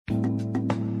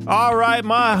All right,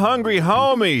 my hungry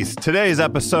homies. Today's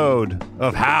episode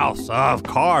of House of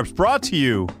Carbs brought to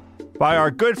you by our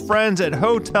good friends at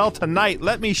Hotel Tonight.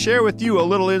 Let me share with you a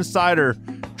little insider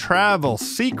travel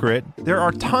secret. There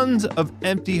are tons of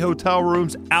empty hotel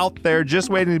rooms out there just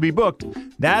waiting to be booked.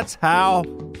 That's how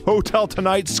Hotel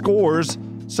Tonight scores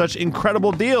such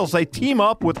incredible deals. They team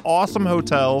up with awesome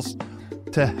hotels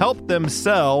to help them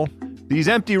sell these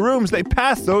empty rooms. They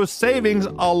pass those savings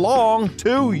along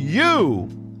to you.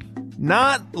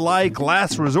 Not like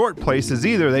last resort places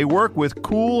either. They work with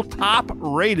cool,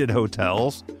 top-rated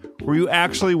hotels where you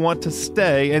actually want to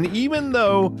stay. And even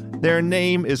though their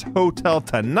name is Hotel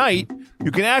Tonight, you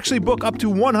can actually book up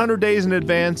to 100 days in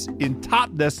advance in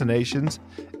top destinations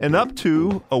and up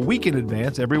to a week in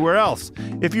advance everywhere else.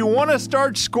 If you want to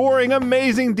start scoring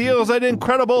amazing deals at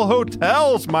incredible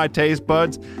hotels, my taste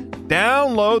buds,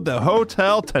 download the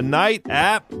Hotel Tonight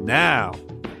app now.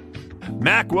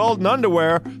 Mack Weldon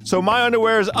underwear, so my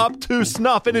underwear is up to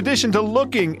snuff. In addition to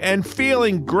looking and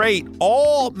feeling great,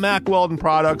 all Mack Weldon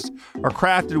products are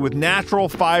crafted with natural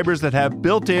fibers that have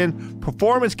built-in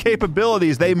performance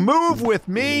capabilities. They move with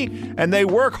me, and they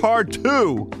work hard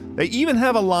too. They even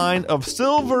have a line of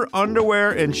silver underwear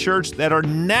and shirts that are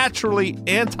naturally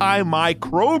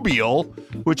antimicrobial,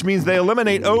 which means they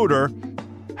eliminate odor.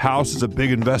 House is a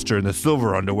big investor in the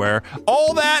silver underwear.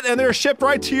 All that, and they're shipped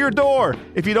right to your door.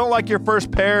 If you don't like your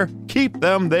first pair, keep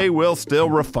them. They will still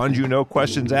refund you, no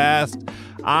questions asked.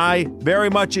 I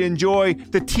very much enjoy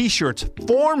the t-shirts,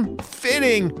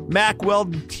 form-fitting Mack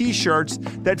Weldon t-shirts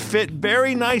that fit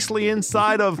very nicely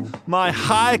inside of my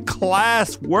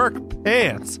high-class work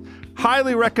pants.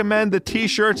 Highly recommend the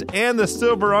t-shirts and the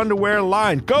silver underwear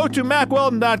line. Go to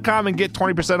MackWeldon.com and get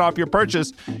 20% off your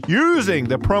purchase using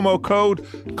the promo code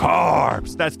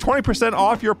CARBS. That's 20%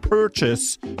 off your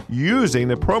purchase using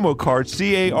the promo code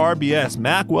CARBS.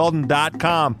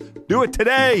 MackWeldon.com. Do it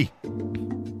today.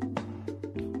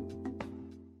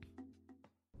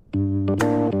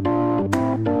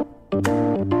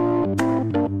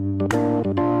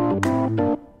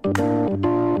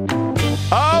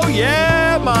 Oh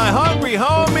yeah, my hungry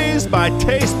homies, my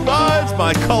taste buds,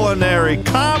 my culinary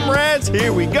comrades,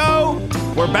 here we go.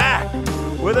 We're back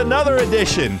with another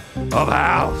edition of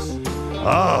House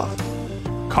of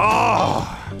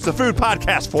Carbs, the food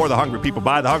podcast for the hungry people,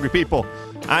 by the hungry people.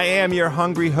 I am your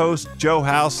hungry host, Joe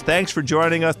House. Thanks for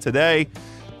joining us today.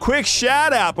 Quick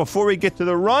shout out before we get to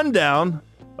the rundown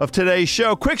of today's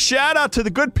show. Quick shout out to the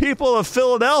good people of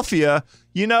Philadelphia.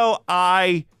 You know,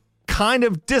 I kind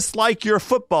of dislike your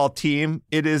football team.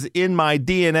 It is in my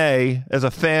DNA as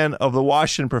a fan of the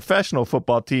Washington professional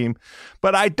football team.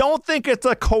 But I don't think it's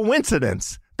a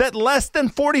coincidence that less than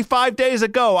 45 days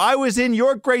ago, I was in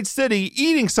your great city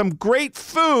eating some great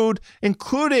food,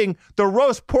 including the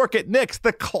roast pork at Nick's,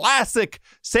 the classic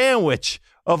sandwich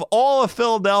of all of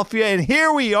Philadelphia. And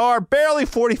here we are, barely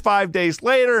 45 days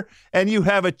later, and you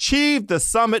have achieved the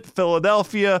summit,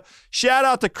 Philadelphia. Shout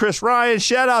out to Chris Ryan.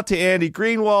 Shout out to Andy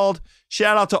Greenwald.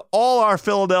 Shout out to all our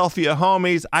Philadelphia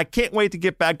homies. I can't wait to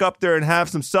get back up there and have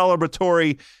some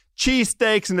celebratory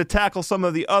cheesesteaks and to tackle some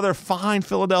of the other fine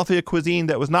Philadelphia cuisine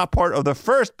that was not part of the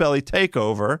first Belly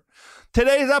Takeover.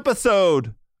 Today's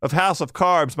episode of House of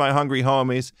Carbs, my hungry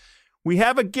homies, we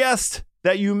have a guest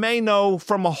that you may know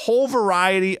from a whole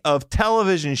variety of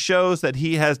television shows that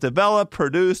he has developed,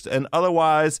 produced, and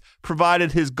otherwise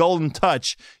provided his golden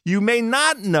touch. You may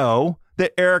not know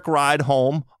that Eric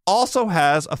Rydholm also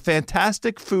has a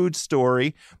fantastic food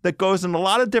story that goes in a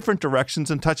lot of different directions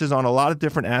and touches on a lot of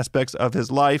different aspects of his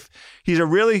life. He's a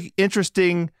really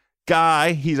interesting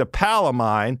guy. He's a pal of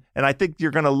mine, and I think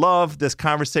you're going to love this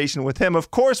conversation with him.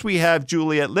 Of course, we have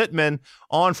Juliet Litman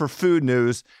on for Food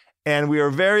News, and we are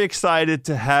very excited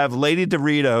to have Lady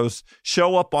Doritos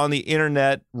show up on the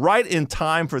internet right in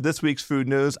time for this week's Food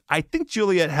News. I think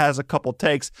Juliet has a couple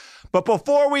takes. But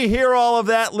before we hear all of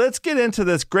that, let's get into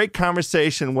this great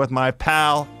conversation with my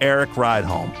pal, Eric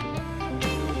Rydholm.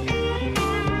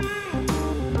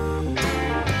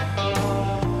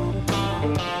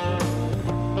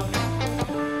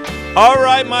 All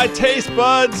right, my taste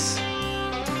buds,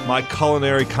 my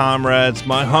culinary comrades,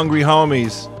 my hungry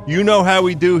homies. You know how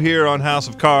we do here on House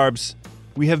of Carbs.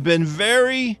 We have been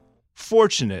very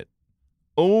fortunate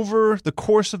over the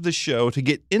course of the show to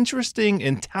get interesting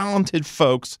and talented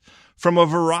folks from a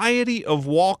variety of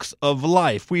walks of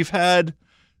life. We've had,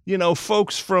 you know,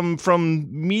 folks from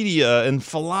media and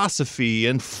philosophy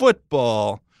and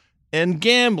football and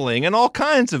gambling and all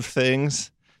kinds of things.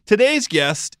 Today's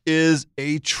guest is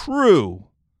a true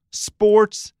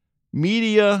sports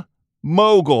media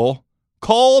mogul,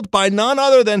 called by none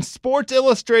other than Sports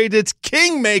Illustrated's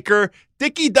kingmaker,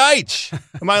 Dickie Deitch.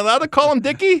 Am I allowed to call him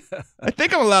Dickie? I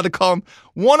think I'm allowed to call him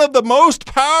one of the most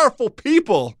powerful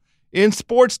people in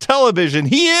sports television.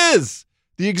 He is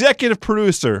the executive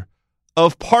producer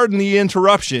of Pardon the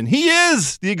Interruption. He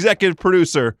is the executive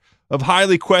producer of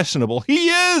Highly Questionable. He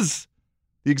is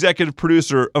the executive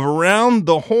producer of Around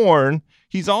the Horn.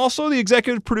 He's also the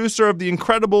executive producer of the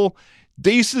incredible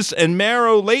Desus and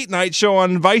Mero late night show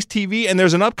on Vice TV, and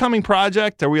there's an upcoming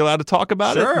project. Are we allowed to talk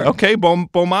about it? Sure. Okay,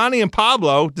 Bomani and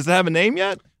Pablo. Does it have a name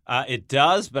yet? It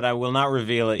does, but I will not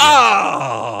reveal it yet.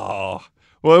 Oh!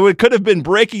 Well, it could have been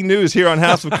breaking news here on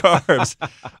House of Carbs.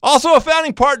 Also a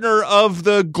founding partner of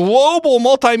the global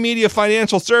multimedia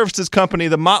financial services company,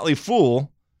 The Motley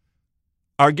Fool.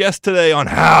 Our guest today on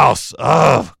House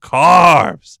of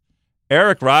Carbs,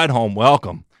 Eric Rydholm.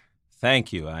 Welcome.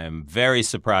 Thank you. I am very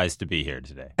surprised to be here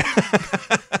today.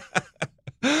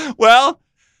 Well,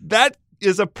 that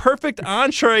is a perfect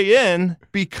entree in,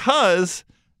 because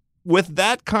with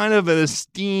that kind of an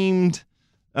esteemed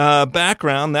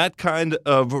background, that kind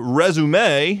of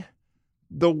resume,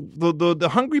 the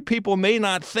hungry people may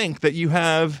not think that you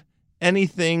have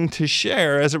anything to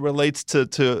share as it relates to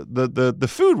the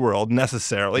food world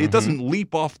necessarily. Mm-hmm. It doesn't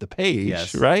leap off the page,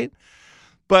 yes. Right?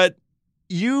 But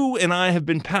you and I have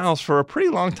been pals for a pretty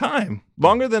long time,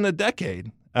 longer than a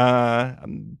decade.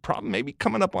 Probably maybe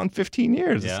coming up on 15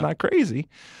 years. Yeah. It's not crazy.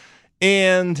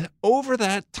 And over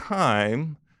that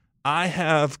time, I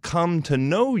have come to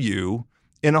know you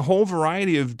in a whole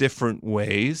variety of different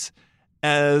ways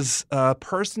as a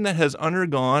person that has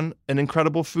undergone an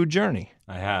incredible food journey.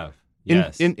 I have,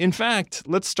 yes. In fact,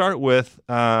 let's start with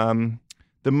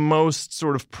the most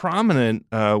sort of prominent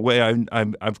way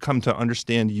I've come to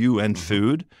understand you and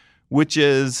food, which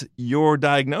is your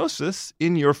diagnosis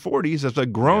in your 40s as a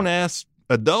grown-ass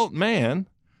adult man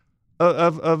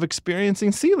of experiencing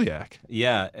celiac.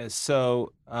 Yeah,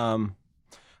 so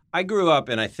I grew up,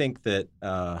 and I think that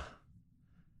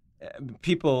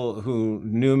people who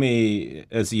knew me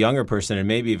as a younger person, and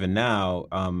maybe even now,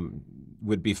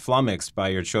 would be flummoxed by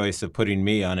your choice of putting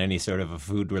me on any sort of a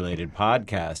food-related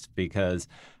podcast, because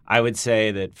I would say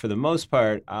that for the most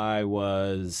part, I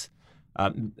was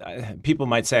people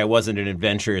might say I wasn't an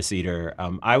adventurous eater.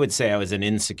 I would say I was an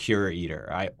insecure eater.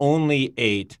 I only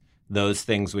ate those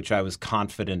things which I was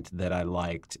confident that I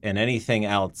liked, and anything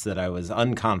else that I was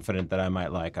unconfident that I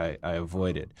might like, I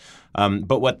avoided.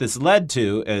 But what this led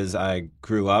to as I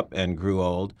grew up and grew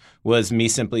old was me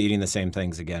simply eating the same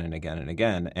things again and again and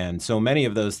again. And so many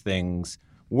of those things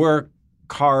were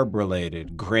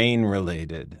carb-related,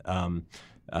 grain-related,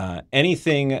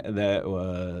 anything that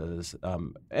was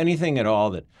anything at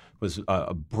all that was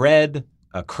a bread,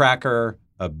 a cracker,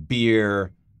 a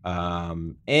beer,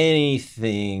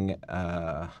 anything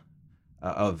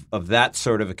of that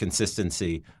sort of a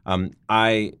consistency.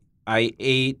 I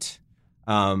ate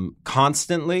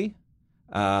constantly,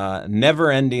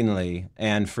 never-endingly,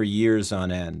 and for years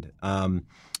on end.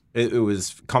 It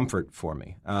was comfort for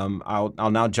me.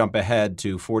 I'll now jump ahead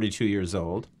to 42 years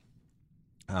old,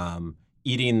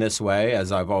 eating this way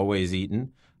as I've always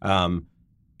eaten.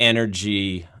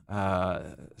 Energy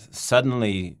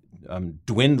suddenly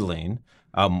dwindling.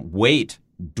 Weight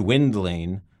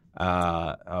dwindling,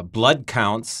 blood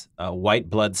counts, white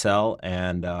blood cell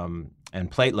and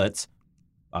platelets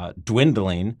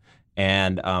dwindling,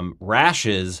 and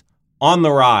rashes on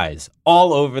the rise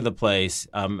all over the place,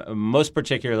 most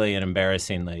particularly and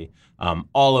embarrassingly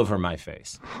all over my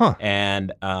face. Huh.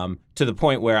 And to the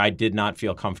point where I did not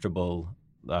feel comfortable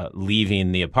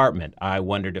leaving the apartment. I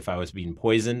wondered if I was being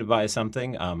poisoned by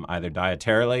something, either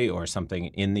dietarily or something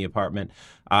in the apartment.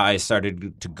 I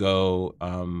started to go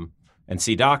and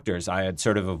see doctors. I had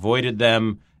sort of avoided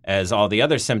them as all the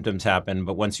other symptoms happened,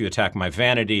 but once you attack my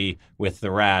vanity with the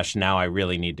rash, now I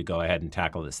really need to go ahead and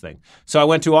tackle this thing. So I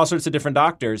went to all sorts of different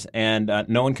doctors, and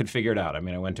no one could figure it out. I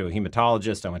mean, I went to a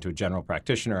hematologist, I went to a general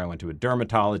practitioner, I went to a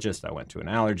dermatologist, I went to an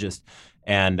allergist,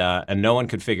 and no one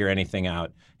could figure anything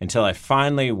out until I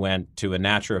finally went to a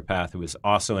naturopath who was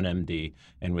also an MD,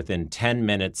 and within 10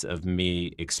 minutes of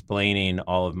me explaining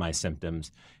all of my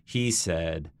symptoms, he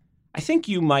said, "I think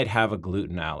you might have a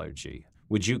gluten allergy.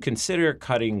 Would you consider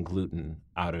cutting gluten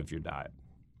out of your diet?"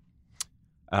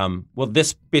 Well,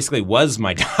 this basically was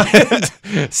my diet.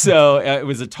 So it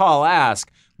was a tall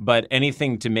ask, but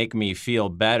anything to make me feel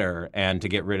better and to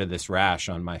get rid of this rash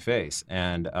on my face.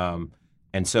 And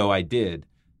so I did.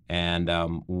 And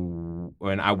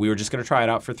we were just going to try it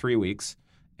out for 3 weeks.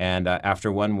 And after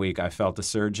 1 week, I felt a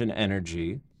surge in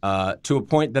energy to a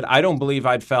point that I don't believe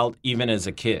I'd felt even as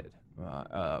a kid.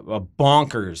 A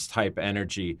bonkers type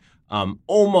energy.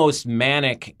 Almost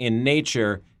manic in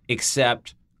nature,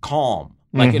 except calm.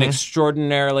 like an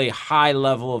extraordinarily high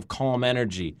level of calm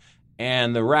energy.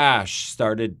 And the rash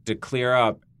started to clear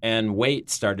up and weight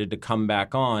started to come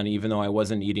back on, even though I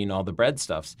wasn't eating all the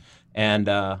breadstuffs. And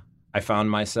I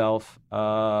found myself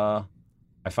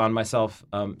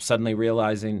suddenly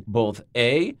realizing both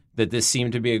A, that this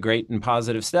seemed to be a great and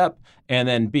positive step, and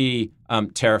then B,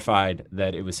 terrified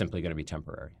that it was simply going to be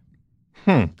temporary.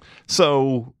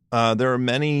 So there are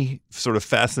many sort of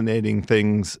fascinating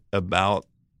things about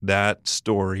that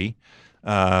story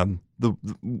that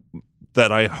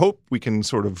I hope we can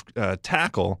sort of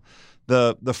tackle.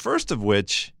 The first of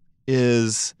which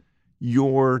is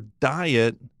your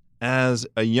diet as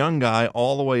a young guy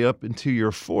all the way up into your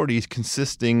 40s,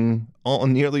 consisting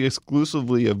nearly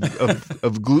exclusively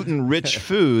of gluten-rich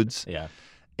foods. Yeah.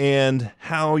 And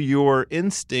how your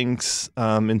instincts,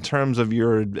 in terms of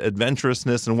your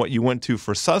adventurousness and what you went to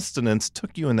for sustenance,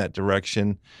 took you in that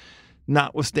direction,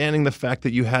 notwithstanding the fact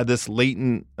that you had this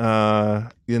latent,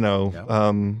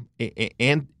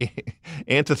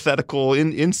 antithetical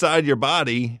inside your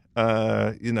body,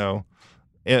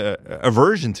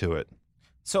 aversion to it.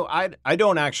 So I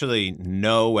don't actually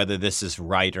know whether this is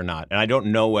right or not, and I don't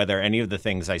know whether any of the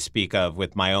things I speak of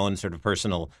with my own sort of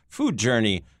personal food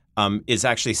journey is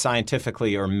actually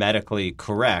scientifically or medically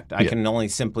correct. I can only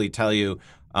simply tell you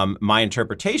my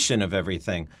interpretation of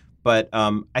everything. But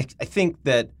I think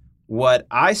that what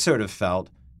I sort of felt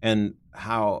and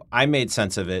how I made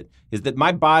sense of it is that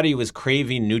my body was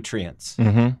craving nutrients.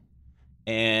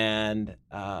 And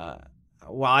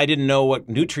while I didn't know what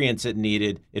nutrients it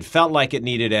needed, it felt like it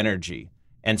needed energy.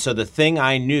 And so the thing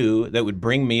I knew that would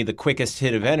bring me the quickest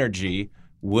hit of energy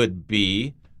would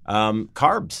be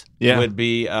carbs, would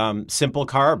be simple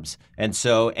carbs. And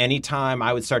so anytime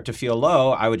I would start to feel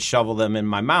low, I would shovel them in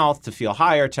my mouth to feel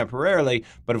higher temporarily.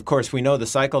 But of course, we know the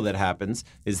cycle that happens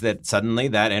is that suddenly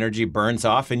that energy burns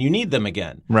off and you need them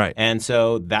again. Right. And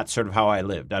so that's sort of how I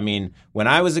lived. I mean, when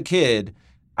I was a kid,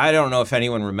 I don't know if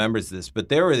anyone remembers this, but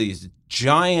there were these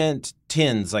giant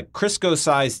tins, like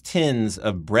Crisco-sized tins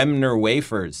of Bremner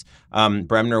wafers.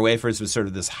 Bremner wafers was sort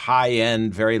of this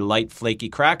high-end, very light, flaky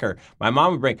cracker. My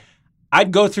mom would bring.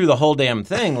 I'd go through the whole damn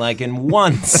thing like in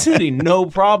one sitting, no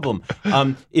problem.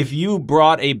 If you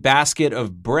brought a basket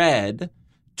of bread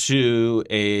to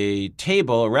a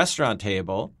table, a restaurant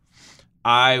table,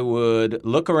 I would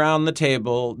look around the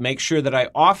table, make sure that I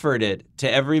offered it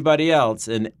to everybody else,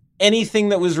 and anything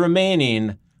that was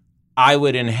remaining, I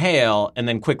would inhale and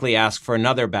then quickly ask for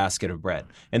another basket of bread.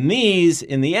 And these,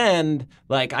 in the end,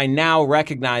 like I now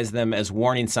recognize them as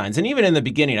warning signs. And even in the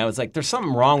beginning, I was like, there's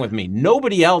something wrong with me.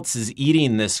 Nobody else is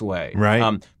eating this way.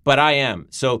 Right. But I am.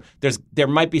 So there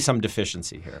might be some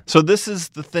deficiency here. So this is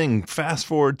the thing. Fast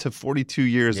forward to 42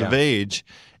 years of age,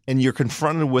 and you're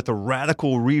confronted with a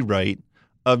radical rewrite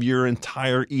of your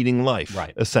entire eating life,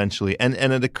 right, essentially. And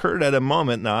it occurred at a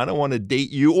moment, now I don't want to date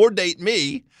you or date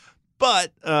me,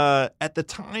 but at the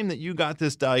time that you got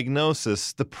this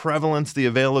diagnosis, the prevalence, the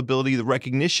availability, the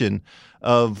recognition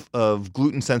of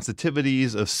gluten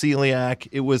sensitivities, of celiac,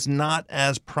 it was not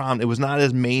as prominent, it was not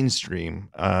as mainstream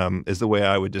is the way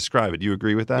I would describe it. Do you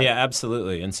agree with that? Yeah,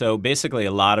 absolutely. And so basically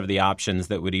a lot of the options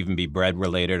that would even be bread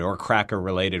related or cracker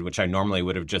related, which I normally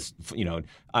would have just,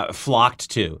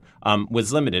 flocked to,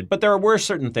 was limited. But there were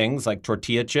certain things like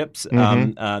tortilla chips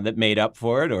that made up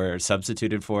for it or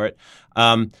substituted for it.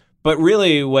 But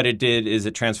really what it did is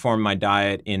it transformed my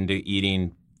diet into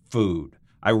eating food.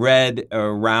 I read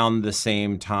around the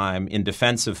same time In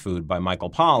Defense of Food by Michael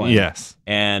Pollan. Yes.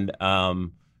 And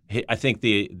I think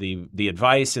the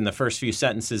advice in the first few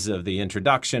sentences of the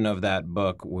introduction of that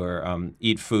book were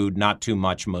eat food, not too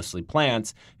much, mostly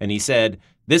plants. And he said,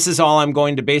 this is all I'm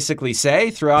going to basically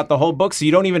say throughout the whole book, so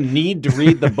you don't even need to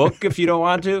read the book if you don't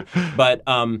want to. But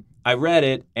I read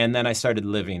it, and then I started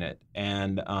living it.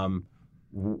 And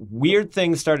weird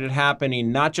things started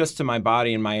happening, not just to my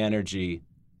body and my energy,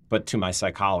 but to my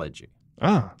psychology.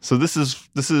 So this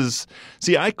is.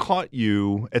 See, I caught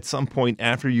you at some point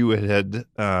after you had,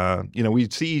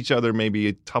 we'd see each other maybe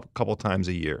a couple times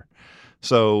a year.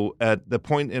 So at the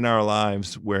point in our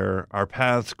lives where our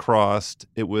paths crossed,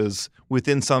 it was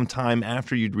within some time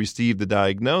after you'd received the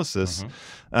diagnosis,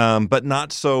 but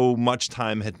not so much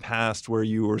time had passed where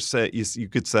you were you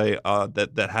could say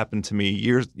that happened to me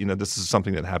years. This is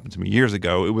something that happened to me years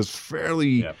ago. It was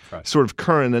fairly sort of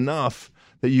current enough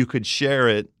that you could share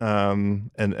it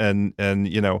and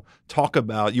talk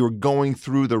about. You were going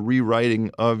through the rewriting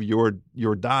of your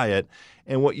diet,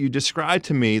 and what you described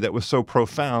to me that was so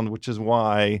profound, which is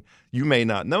why you may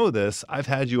not know this. I've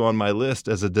had you on my list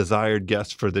as a desired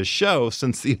guest for this show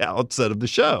since the outset of the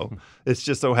show. It's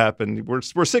just so happened we're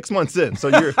 6 months in, so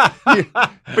you're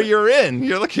in.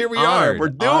 You're like, here we are. We're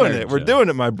doing it. We're doing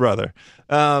it, my brother.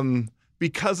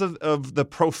 Because of the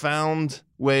profound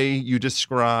way you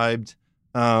described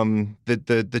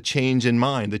the change in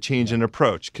mind, the change in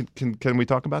approach. Can we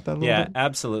talk about that a little bit? Yeah,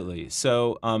 absolutely.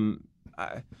 So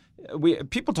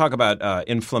people talk about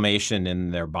inflammation in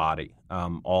their body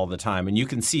all the time, and you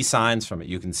can see signs from it.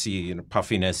 You can see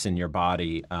puffiness in your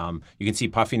body. You can see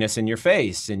puffiness in your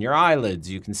face, in your eyelids.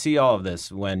 You can see all of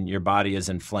this when your body is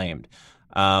inflamed.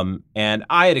 And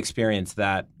I had experienced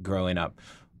that growing up.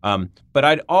 But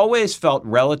I'd always felt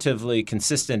relatively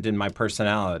consistent in my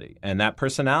personality, and that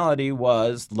personality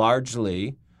was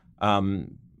largely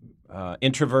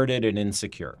introverted and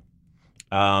insecure,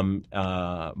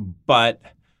 but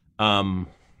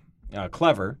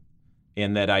clever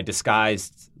in that I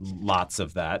disguised lots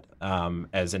of that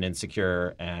as an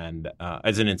insecure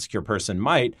person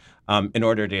might in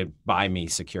order to buy me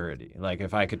security. Like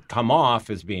if I could come off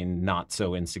as being not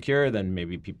so insecure, then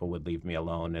maybe people would leave me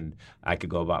alone and I could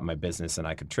go about my business and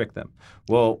I could trick them.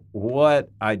 Well, what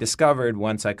I discovered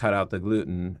once I cut out the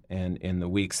gluten and in the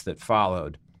weeks that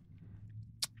followed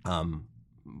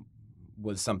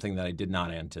was something that I did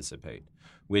not anticipate,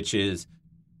 which is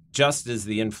just as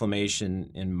the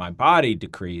inflammation in my body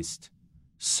decreased,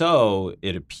 so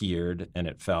it appeared and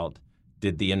it felt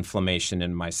did the inflammation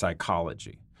in my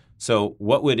psychology. So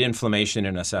what would inflammation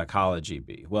in a psychology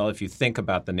be? Well, if you think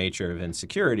about the nature of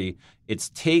insecurity, it's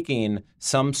taking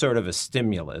some sort of a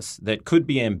stimulus that could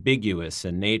be ambiguous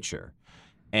in nature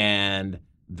and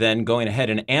then going ahead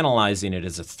and analyzing it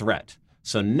as a threat.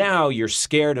 So now you're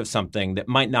scared of something that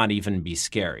might not even be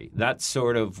scary. That's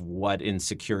sort of what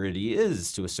insecurity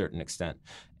is to a certain extent.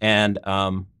 And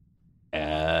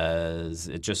as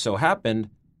it just so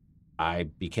happened, I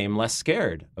became less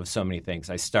scared of so many things.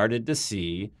 I started to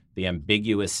see the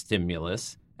ambiguous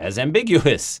stimulus as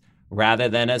ambiguous rather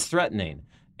than as threatening.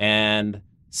 And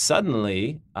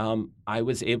suddenly I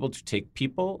was able to take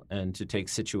people and to take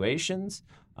situations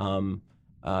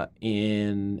at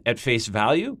face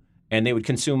value, and they would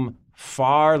consume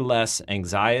far less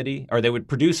anxiety, or they would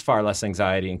produce far less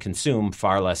anxiety and consume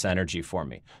far less energy for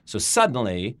me. So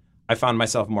suddenly, I found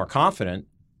myself more confident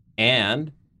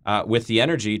and with the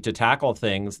energy to tackle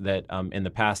things that in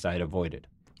the past I had avoided.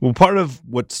 Well, part of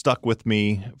what stuck with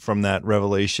me from that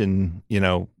revelation,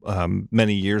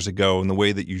 many years ago, and the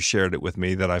way that you shared it with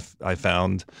me that I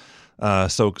found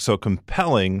so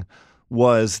compelling,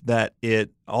 was that it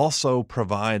also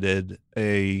provided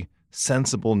a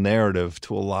sensible narrative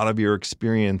to a lot of your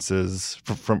experiences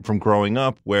from growing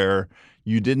up, where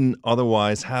you didn't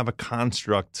otherwise have a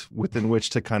construct within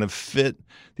which to kind of fit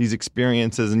these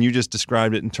experiences. And you just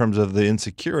described it in terms of the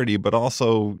insecurity, but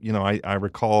also, I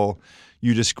recall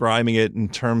you describing it in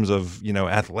terms of,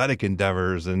 athletic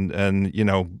endeavors and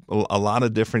a lot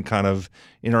of different kind of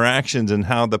interactions, and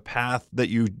how the path that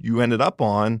you ended up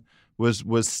on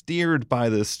was steered by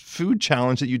this food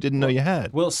challenge that you didn't know you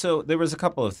had. Well, so there was a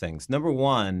couple of things. Number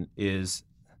one is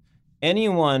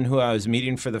anyone who I was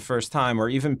meeting for the first time, or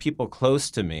even people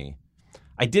close to me,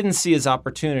 I didn't see as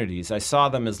opportunities. I saw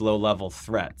them as low-level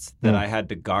threats that I had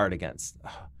to guard against.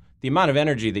 The amount of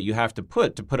energy that you have to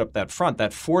put up that front,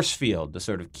 that force field to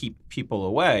sort of keep people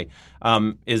away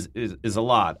is a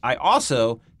lot. I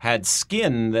also had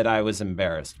skin that I was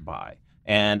embarrassed by.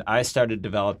 And I started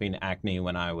developing acne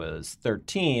when I was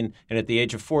 13. And at the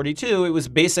age of 42, it was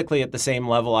basically at the same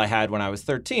level I had when I was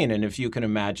 13. And if you can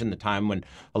imagine the time when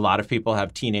a lot of people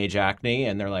have teenage acne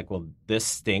and they're like, well, this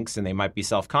stinks, and they might be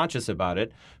self-conscious about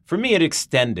it. For me, it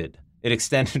extended. It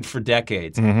extended for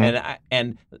decades. Mm-hmm.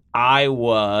 And I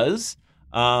was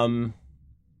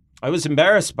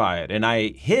embarrassed by it. And I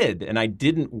hid. And I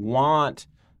didn't want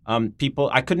people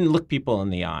 – I couldn't look people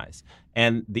in the eyes.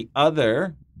 And the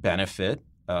other – benefit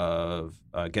of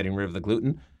getting rid of the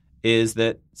gluten is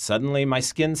that suddenly my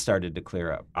skin started to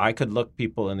clear up. I could look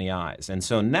people in the eyes. And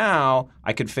so now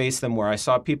I could face them where I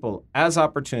saw people as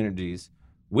opportunities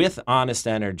with honest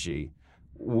energy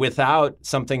without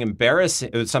something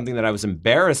embarrassing, something that I was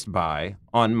embarrassed by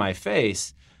on my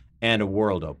face, and a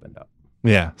world opened up.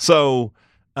 Yeah. So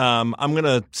I'm going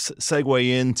to segue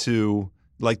into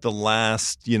like the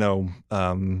last, 7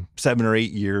 or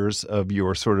 8 years of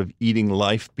your sort of eating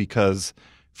life, because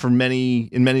in many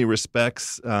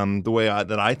respects, the way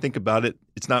that I think about it,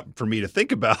 it's not for me to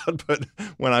think about, but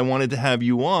when I wanted to have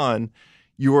you on,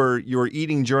 your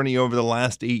eating journey over the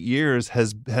last 8 years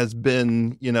has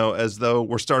been, as though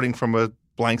we're starting from a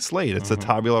blank slate. It's a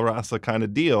tabula rasa kind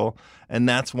of deal. And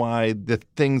that's why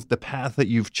the path that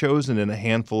you've chosen in a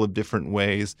handful of different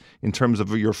ways in terms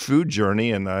of your food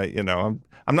journey. And I'm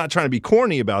not trying to be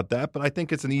corny about that, but I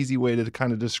think it's an easy way to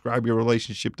kind of describe your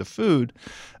relationship to food.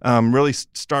 Really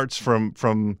starts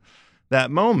from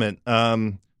that moment.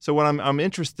 So what I'm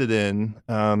interested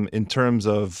in terms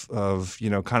of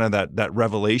kind of that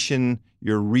revelation,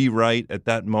 your rewrite at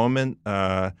that moment.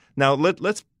 Now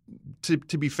let's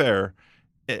to be fair,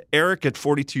 Eric at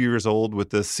 42 years old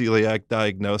with the celiac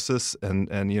diagnosis and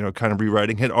kind of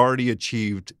rewriting had already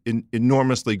achieved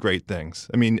enormously great things.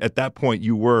 I mean, at that point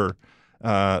you were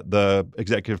the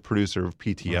executive producer of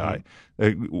PTI,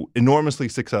 enormously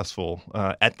successful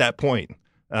at that point.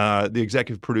 The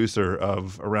executive producer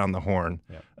of Around the Horn.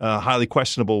 Highly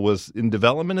Questionable was in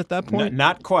development at that point?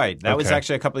 Not quite. That was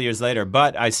actually a couple of years later,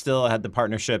 but I still had the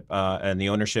partnership and the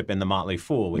ownership in The Motley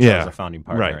Fool, which I was a founding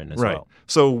partner in as well.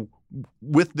 So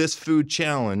with this food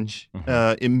challenge,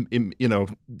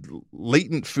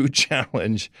 latent food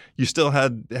challenge, you still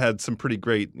had some pretty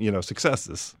great,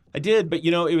 successes. I did, but,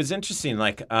 it was interesting.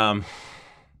 Like the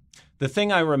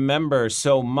thing I remember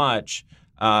so much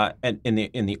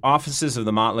in the offices of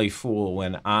the Motley Fool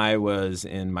when I was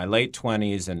in my late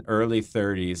 20s and early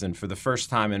 30s, and for the first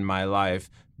time in my life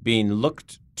being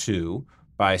looked to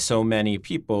by so many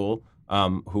people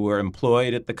who were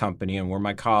employed at the company and were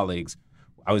my colleagues,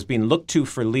 I was being looked to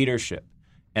for leadership.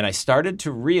 And I started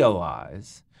to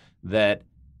realize that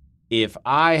if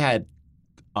I had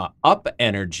up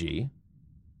energy,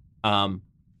 I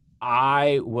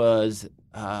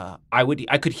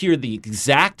could hear the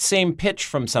exact same pitch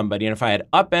from somebody. And if I had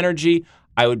up energy,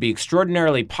 I would be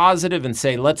extraordinarily positive and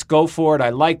say, let's go for it.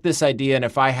 I like this idea. And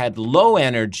if I had low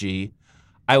energy,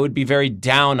 I would be very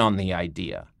down on the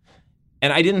idea.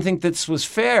 And I didn't think this was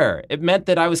fair. It meant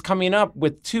that I was coming up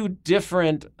with two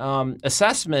different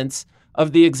assessments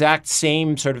of the exact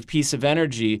same sort of piece of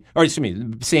energy, or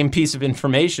the same piece of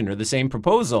information or the same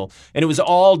proposal. And it was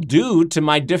all due to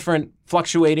my different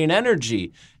fluctuating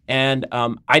energy. And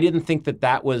I didn't think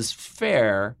that was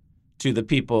fair to the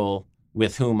people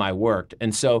with whom I worked.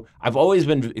 And so I've always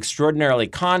been extraordinarily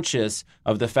conscious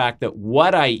of the fact that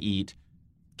what I eat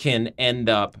can end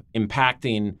up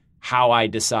impacting how I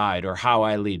decide or how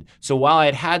I lead. So while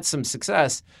I had some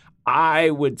success, I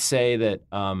would say that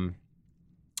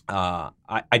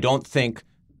I don't think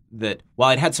that while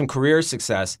I'd had some career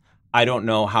success, I don't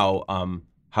know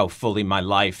how fully my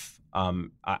life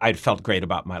I'd felt great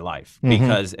about my life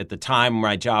because at the time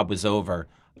my job was over,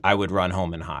 I would run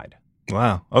home and hide.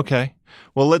 Wow. Okay.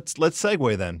 Well, let's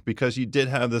segue then, because you did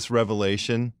have this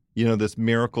revelation, this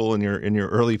miracle in your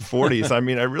early 40s. I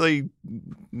mean, I really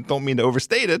don't mean to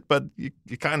overstate it, but you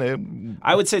kind of.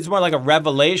 I would say it's more like a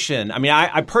revelation. I mean,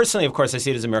 I personally, of course, I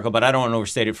see it as a miracle, but I don't want to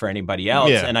overstate it for anybody else.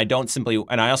 Yeah. And I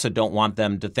also don't want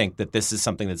them to think that this is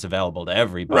something that's available to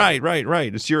everybody.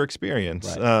 Right. It's your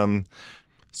experience. Right.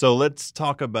 So let's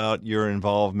talk about your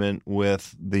involvement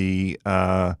with the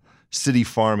city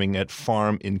farming at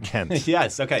Farm in Kent.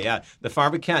 Yes. Okay. Yeah. The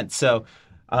Farm in Kent. So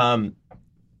I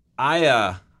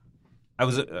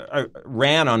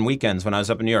ran on weekends when I was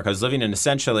up in New York. I was living in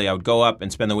essentially, I would go up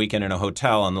and spend the weekend in a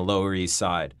hotel on the Lower East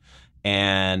Side.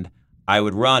 And I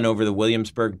would run over the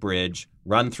Williamsburg Bridge,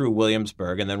 run through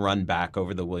Williamsburg, and then run back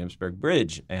over the Williamsburg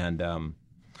Bridge. And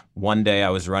one day I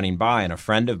was running by, and a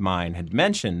friend of mine had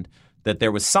mentioned that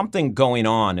there was something going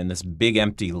on in this big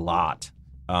empty lot,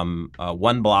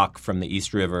 1 block from the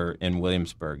East River in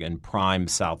Williamsburg, in prime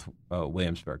South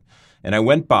Williamsburg. And I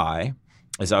went by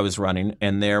as I was running,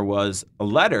 and there was a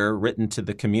letter written to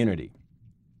the community.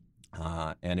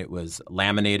 And it was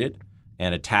laminated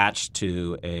and attached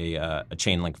to a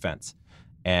chain link fence.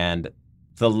 And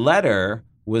the letter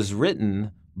was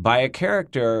written by a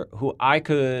character who I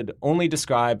could only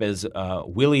describe as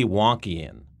Willy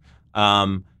Wonkian.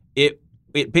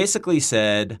 It basically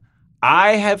said,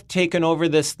 I have taken over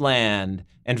this land,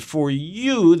 and for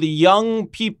you, the young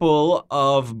people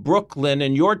of Brooklyn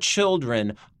and your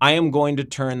children, I am going to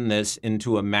turn this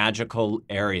into a magical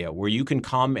area where you can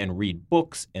come and read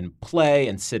books and play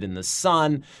and sit in the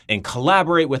sun and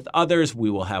collaborate with others.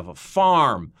 We will have a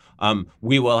farm.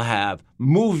 We will have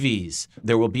movies.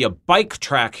 There will be a bike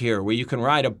track here where you can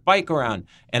ride a bike around.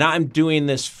 And I'm doing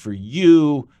this for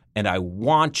you, and I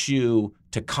want you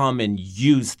to come and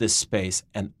use this space.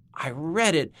 And I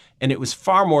read it, and it was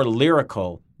far more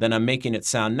lyrical than I'm making it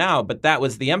sound now, but that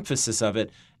was the emphasis of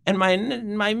it. And my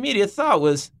immediate thought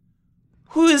was,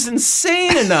 who is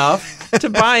insane enough to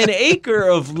buy an acre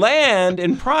of land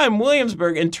in prime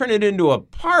Williamsburg and turn it into a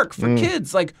park for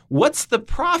kids? Like, what's the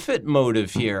profit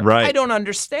motive here? Right. I don't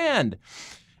understand.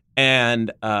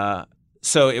 And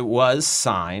so it was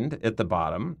signed at the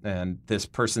bottom, and this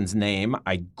person's name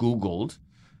I Googled,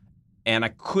 and I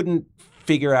couldn't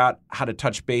figure out how to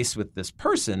touch base with this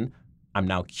person. I'm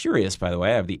now curious, by the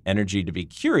way. I have the energy to be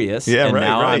curious. Yeah, and right,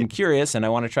 now right. I'm curious and I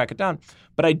want to track it down.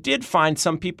 But I did find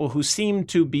some people who seemed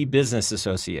to be business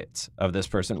associates of this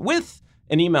person with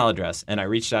an email address. And I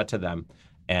reached out to them.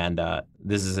 And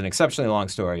this is an exceptionally long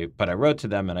story, but I wrote to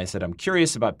them and I said, I'm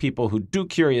curious about people who do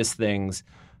curious things.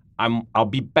 I'll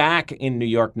be back in New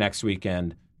York next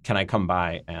weekend. Can I come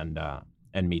by and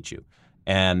meet you?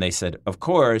 And they said, of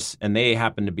course. And they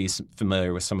happened to be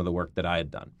familiar with some of the work that I had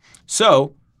done.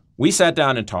 So we sat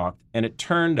down and talked, and it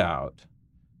turned out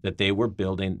that they were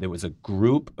building, there was a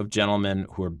group of gentlemen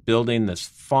who were building this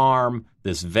farm,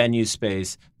 this venue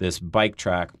space, this bike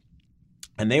track,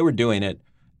 and they were doing it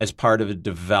as part of a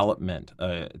development.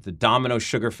 The Domino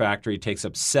Sugar Factory takes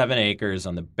up 7 acres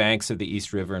on the banks of the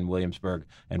East River in Williamsburg,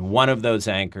 and one of those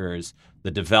acres, the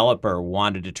developer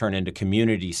wanted to turn into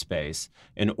community space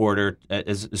in order,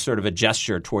 as sort of a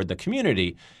gesture toward the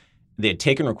community. They had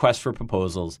taken requests for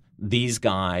proposals. These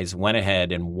guys went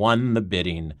ahead and won the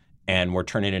bidding and were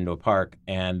turning it into a park.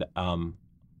 And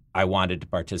I wanted to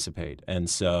participate. And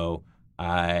so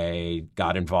I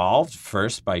got involved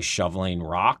first by shoveling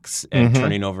rocks and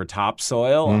turning over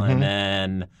topsoil and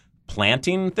then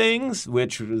planting things,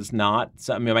 which was not –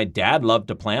 I mean, my dad loved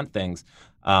to plant things.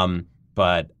 And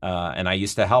I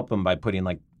used to help him by putting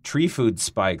like tree food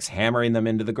spikes, hammering them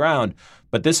into the ground.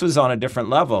 But this was on a different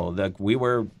level. Like we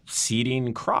were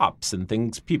seeding crops and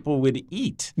things people would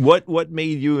eat. What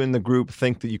made you and the group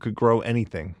think that you could grow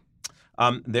anything?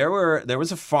 There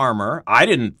was a farmer. I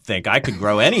didn't think I could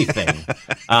grow anything,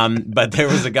 but there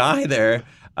was a guy there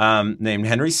named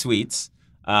Henry Sweets.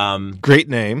 Great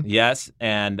name. Yes,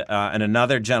 and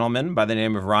another gentleman by the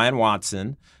name of Ryan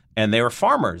Watson, and they were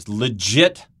farmers,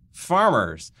 legit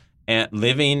farmers, and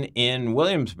living in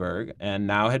Williamsburg, and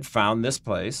now had found this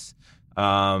place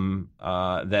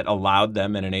that allowed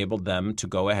them and enabled them to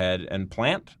go ahead and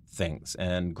plant things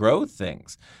and grow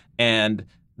things. And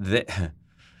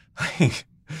I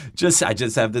just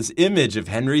have this image of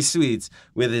Henry Sweets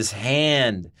with his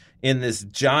hand in this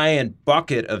giant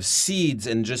bucket of seeds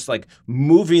and just like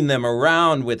moving them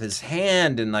around with his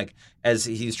hand and like as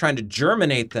he's trying to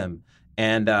germinate them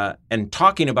and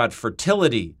talking about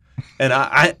fertility. And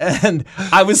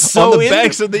I was so on the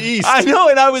banks of the East. I know,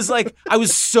 and I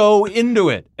was so into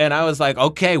it, and I was like,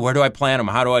 okay, where do I plant them?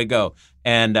 How do I go?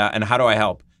 And how do I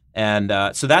help?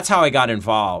 And so that's how I got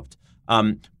involved.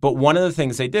 But one of the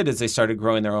things they did is they started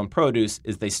growing their own produce.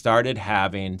 Is they started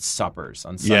having suppers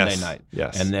on Sunday night.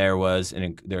 Yes. And there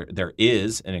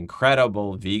is an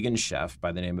incredible vegan chef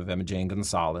by the name of Emma Jane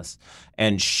Gonzalez,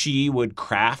 and she would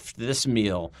craft this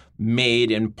meal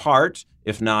made in part,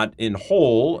 if not in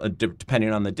whole,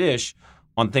 depending on the dish,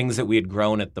 on things that we had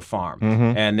grown at the farm.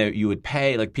 And you would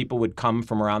pay, like people would come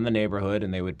from around the neighborhood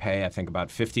and they would pay, I think, about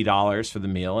 $50 for the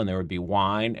meal, and there would be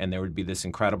wine and there would be this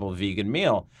incredible vegan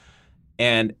meal.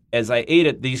 And as I ate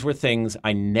it, these were things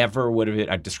I never would have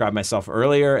 – I described myself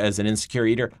earlier as an insecure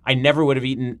eater. I never would have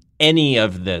eaten any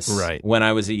of this when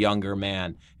I was a younger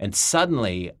man. And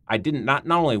suddenly I not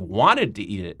only wanted to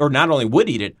eat it or not only would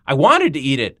eat it, I wanted to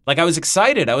eat it. Like I was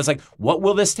excited. I was like, what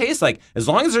will this taste like? As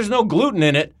long as there's no gluten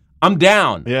in it, I'm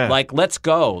down. Yeah. Like, let's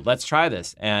go. Let's try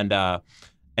this. And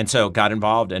so got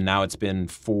involved, and now it's been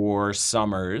 4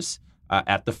 summers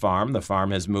at the farm. The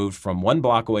farm has moved from 1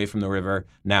 block away from the river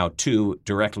now to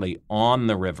directly on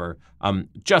the river,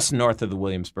 just north of the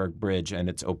Williamsburg Bridge, and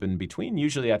it's open between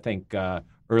usually, I think,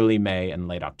 early May and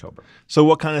late October. So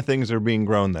what kind of things are being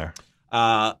grown there?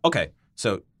 Okay,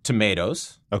 so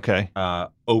tomatoes. Okay.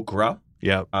 Okra.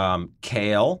 Yeah.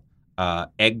 Kale.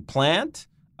 Eggplant.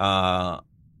 What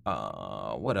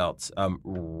else?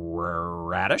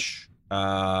 Radish.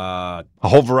 A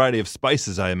whole variety of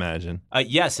spices, I imagine.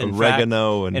 Yes,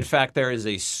 oregano in fact, there is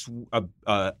a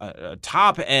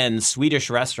top-end Swedish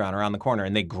restaurant around the corner,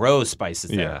 and they grow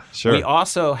spices there. Yeah, sure. We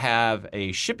also have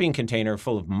a shipping container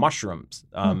full of mushrooms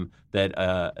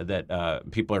that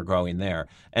people are growing there,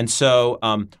 and so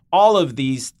all of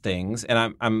these things,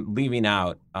 and I'm leaving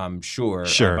out, sure,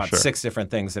 about 6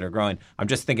 different things that are growing. I'm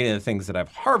just thinking of the things that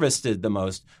I've harvested the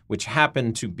most, which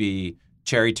happen to be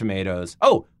cherry tomatoes.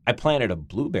 Oh, I planted a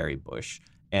blueberry bush,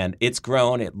 and it's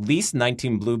grown at least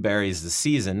 19 blueberries a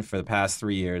season for the past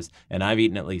 3 years, and I've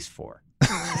eaten at least 4.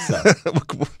 So.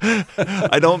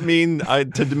 I don't mean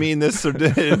to demean this or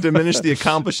diminish the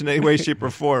accomplishment in any way, shape, or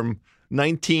form.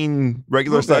 19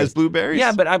 regular-sized blueberries?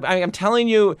 Yeah, but I'm telling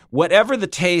you, whatever the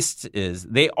taste is,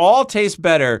 they all taste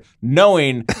better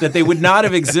knowing that they would not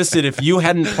have existed if you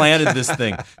hadn't planted this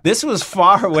thing. This was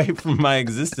far away from my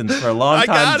existence for a long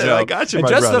time, Joe. I got you, and my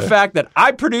just brother. the fact that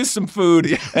I produced some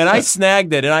food and I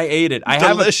snagged it and I ate it.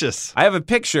 Delicious. I have a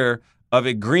picture of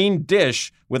a green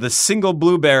dish with a single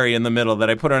blueberry in the middle that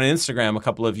I put on Instagram a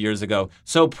couple of years ago.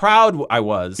 So proud I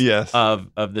was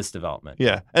of this development.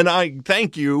 Yeah, and I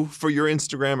thank you for your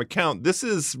Instagram account. This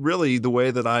is really the way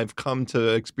that I've come to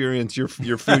experience your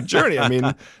food journey. I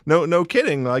mean, no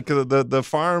kidding. Like the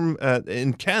farm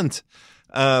in Kent.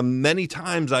 Many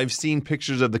times I've seen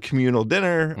pictures of the communal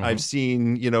dinner. Mm-hmm. I've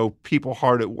seen, people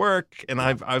hard at work, and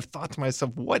I've thought to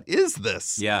myself, what is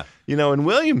this? Yeah. In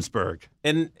Williamsburg.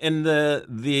 In the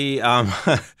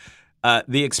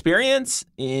experience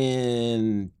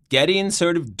in getting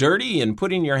sort of dirty and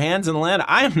putting your hands in the land,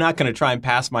 I am not going to try and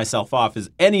pass myself off as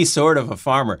any sort of a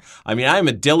farmer. I mean, I'm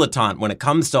a dilettante when it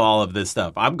comes to all of this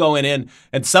stuff. I'm going in,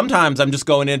 and sometimes I'm just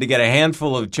going in to get a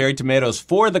handful of cherry tomatoes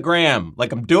for the gram.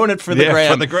 Like I'm doing it for the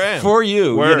gram. For the gram. For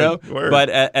you, Word. But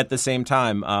at the same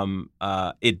time,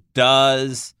 it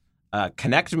does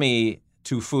connect me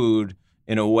to food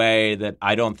in a way that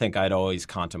I don't think I'd always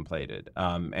contemplated,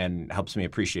 and helps me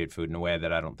appreciate food in a way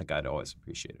that I don't think I'd always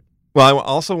appreciated. Well, I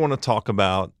also want to talk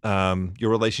about your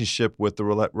relationship with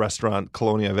the restaurant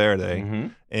Colonia Verde, Mm-hmm.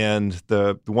 and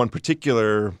the one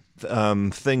particular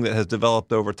thing that has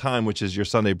developed over time, which is your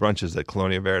Sunday brunches at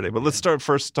Colonia Verde. But let's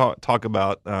first talk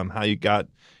about how you got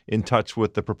in touch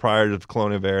with the proprietors of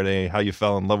Colonia Verde, how you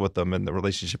fell in love with them, and the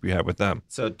relationship you have with them.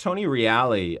 So Tony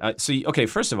Reale,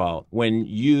 first of all, when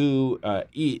you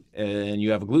eat and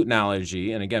you have a gluten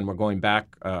allergy, and again, we're going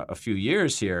back a few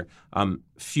years here,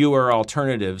 fewer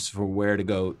alternatives for where to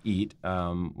go eat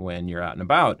when you're out and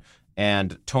about.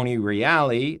 And Tony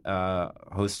Reale,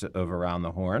 host of Around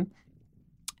the Horn,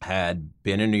 had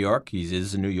been in New York. He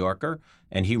is a New Yorker,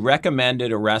 and he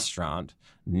recommended a restaurant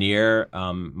near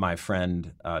my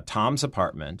friend Tom's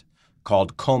apartment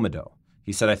called Comodo.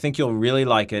 He said, I think you'll really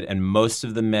like it, and most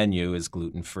of the menu is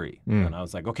gluten-free. And I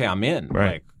was like, okay, I'm in.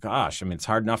 Right. Like, gosh, I mean, it's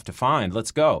hard enough to find.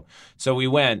 Let's go. So we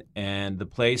went, and the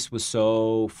place was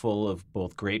so full of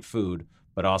both great food,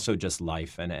 but also just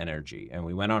life and energy. And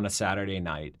we went on a Saturday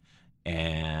night,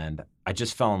 and I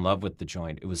just fell in love with the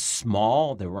joint. It was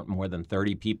small. There weren't more than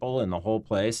 30 people in the whole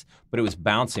place, but it was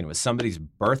bouncing. It was somebody's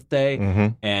birthday. Mm-hmm.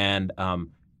 And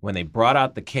when they brought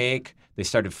out the cake, they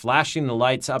started flashing the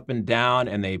lights up and down,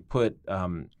 and they put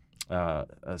a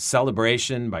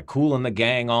Celebration by Kool and the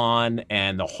Gang on,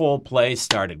 and the whole place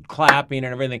started clapping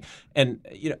and everything. And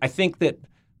I think that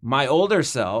my younger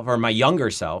self,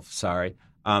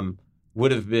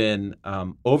 would have been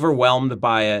overwhelmed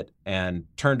by it and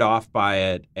turned off by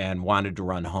it and wanted to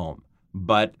run home.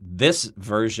 But this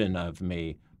version of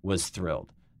me was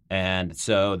thrilled. And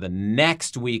so the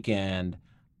next weekend,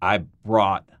 I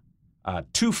brought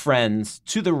two friends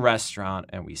to the restaurant,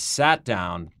 and we sat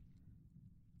down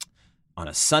on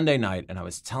a Sunday night, and I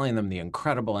was telling them the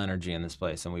incredible energy in this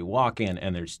place. And we walk in,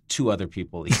 and there's two other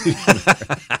people eating.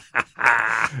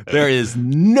 There is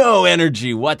no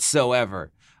energy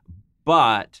whatsoever.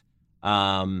 But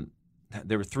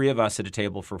there were three of us at a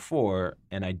table for four,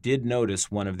 and I did notice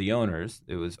one of the owners,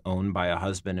 it was owned by a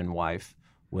husband and wife,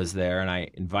 was there, and I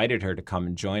invited her to come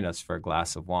and join us for a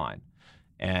glass of wine.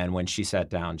 And when she sat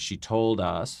down, she told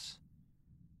us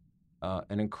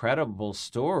an incredible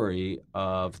story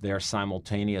of their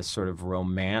simultaneous sort of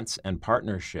romance and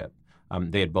partnership.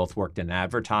 They had both worked in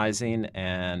advertising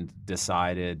and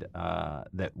decided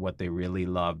that what they really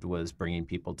loved was bringing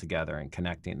people together and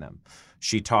connecting them.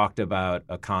 She talked about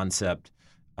a concept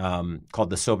called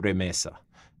the sobremesa.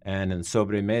 And in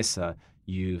sobremesa,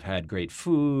 you've had great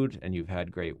food and you've had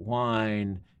great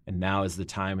wine, and now is the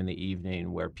time in the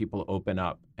evening where people open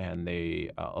up and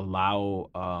they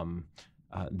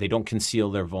they don't conceal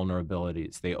their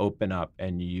vulnerabilities. They open up,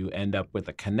 and you end up with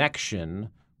a connection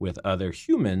with other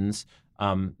humans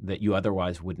that you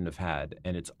otherwise wouldn't have had.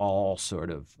 And it's all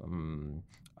sort of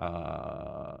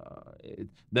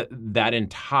that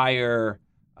entire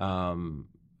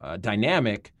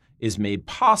dynamic is made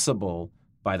possible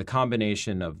by the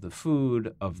combination of the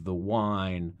food, of the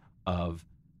wine, of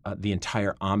the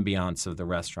entire ambiance of the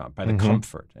restaurant, by the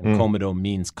comfort. And Comodo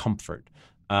means comfort.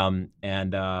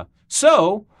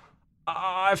 So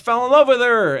I fell in love with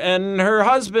her and her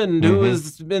husband, who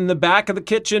was in the back of the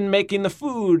kitchen making the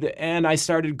food. And I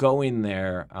started going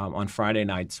there on Friday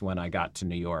nights when I got to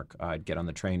New York. I'd get on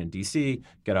the train in D.C.,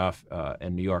 get off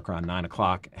in New York around 9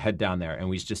 o'clock, head down there. And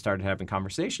we just started having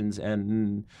conversations.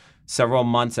 And several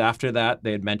months after that,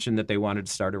 they had mentioned that they wanted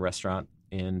to start a restaurant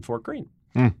in Fort Greene.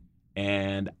 Mm.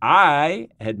 And I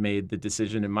had made the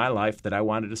decision in my life that I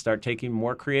wanted to start taking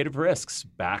more creative risks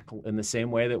back in the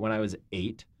same way that when I was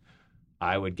 8,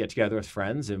 I would get together with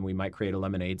friends and we might create a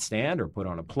lemonade stand or put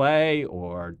on a play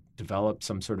or develop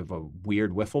some sort of a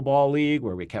weird wiffle ball league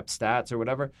where we kept stats or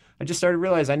whatever. I just started to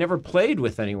realize I never played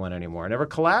with anyone anymore. I never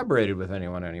collaborated with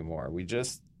anyone anymore. We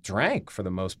just drank for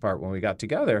the most part when we got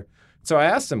together. So I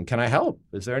asked them, can I help?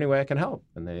 Is there any way I can help?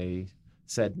 And they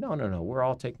said, no, we're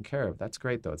all taken care of. That's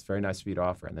great, though. It's very nice of you to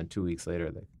offer. And then 2 weeks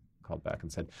later, they called back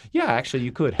and said, yeah, actually,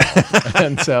 you could help.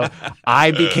 And so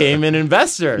I became an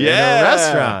investor in a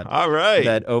restaurant All right.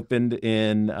 that opened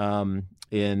in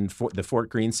the Fort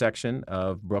Greene section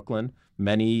of Brooklyn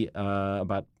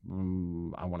about,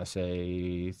 I want to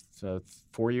say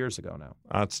 4 years ago now.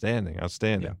 Outstanding.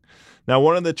 Yeah. Now,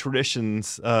 one of the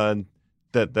traditions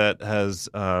that has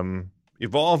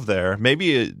evolved there,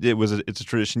 maybe it's a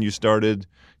tradition you started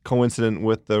coincident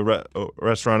with the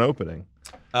restaurant opening.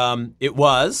 It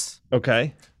was.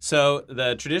 Okay. So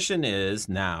the tradition is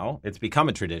now, it's become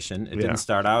a tradition. It didn't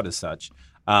start out as such.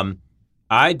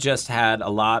 I just had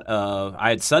I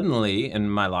had suddenly in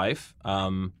my life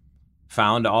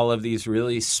found all of these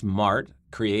really smart,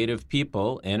 creative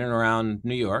people in and around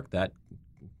New York, that,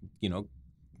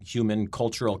 human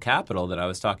cultural capital that I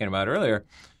was talking about earlier,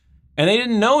 and they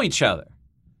didn't know each other.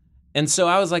 And so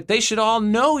I was like, they should all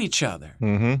know each other.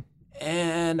 Mm-hmm.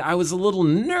 And I was a little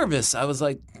nervous. I was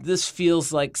like, this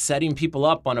feels like setting people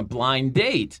up on a blind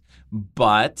date.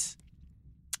 But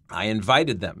I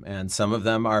invited them, and some of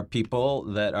them are people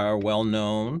that are well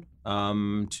known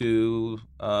to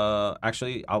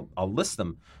actually, I'll list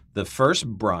them. The first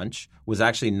brunch was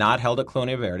actually not held at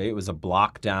Colonia Verde. It was a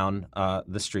block down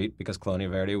the street because Colonia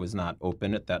Verde was not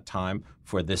open at that time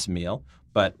for this meal.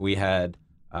 But we had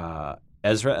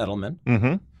Ezra Edelman.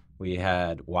 Mm-hmm. We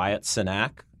had Wyatt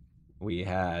Cenac. We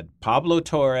had Pablo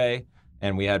Torre,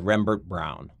 and we had Rembert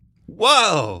Brown.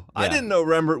 Whoa! Yeah. I didn't know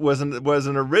Rembert was an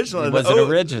original. It was an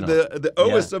original. The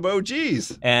oldest of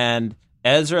OGs. And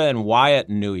Ezra and Wyatt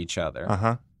knew each other.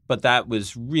 Uh-huh. But that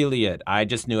was really it. I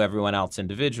just knew everyone else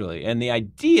individually. And the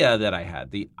idea that I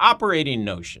had, the operating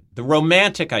notion, the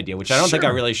romantic idea, which I don't think I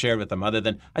really shared with them other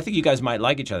than I think you guys might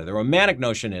like each other. The romantic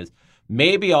notion is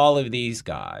maybe all of these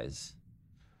guys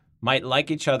might like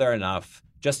each other enough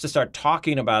just to start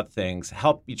talking about things,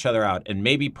 help each other out, and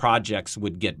maybe projects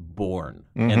would get born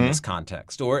in this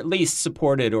context, or at least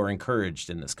supported or encouraged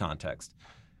in this context.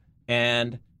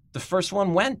 And the first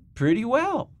one went pretty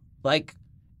well.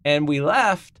 And we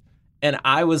left, and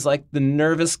I was like the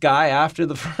nervous guy after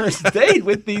the first date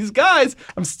with these guys.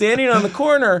 I'm standing on the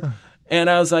corner, and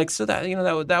I was like, so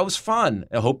that was fun,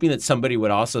 hoping that somebody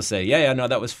would also say, yeah, no,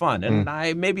 that was fun. And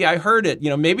I heard it,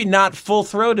 maybe not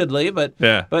full-throatedly, but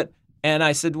yeah. And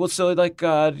I said, well, so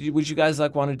would you guys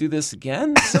want to do this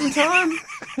again sometime?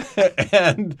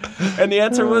 and the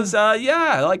answer was,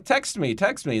 yeah, text me.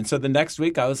 And so the next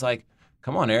week I was like,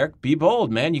 come on, Eric, be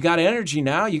bold, man. You got energy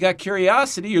now. You got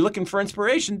curiosity. You're looking for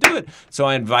inspiration. Do it. So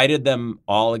I invited them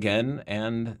all again,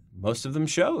 and most of them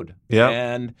showed. Yeah.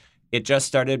 And it just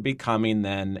started becoming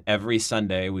then every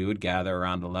Sunday we would gather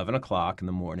around 11 o'clock in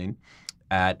the morning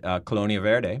at Colonia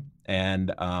Verde.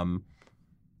 And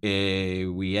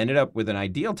we ended up with an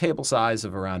ideal table size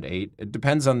of around 8. It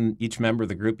depends on each member of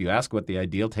the group. You ask what the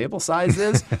ideal table size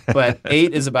is, but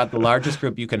 8 is about the largest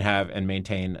group you can have and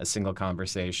maintain a single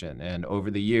conversation. And over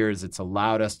the years, it's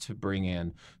allowed us to bring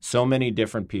in so many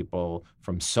different people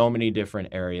from so many different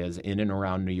areas in and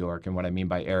around New York. And what I mean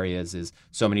by areas is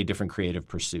so many different creative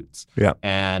pursuits. Yeah.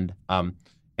 And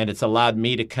it's allowed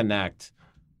me to connect.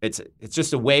 It's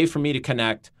just a way for me to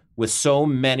connect with so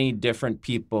many different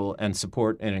people and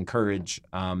support and encourage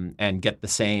and get the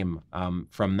same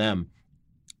from them.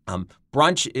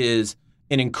 Brunch is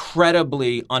an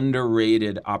incredibly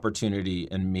underrated opportunity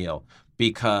and meal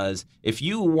because if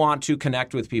you want to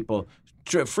connect with people,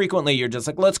 frequently you're just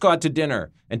like, let's go out to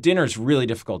dinner. And dinner is really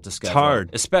difficult to schedule. It's hard.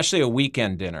 Especially a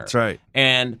weekend dinner. That's right.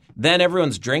 And then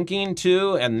everyone's drinking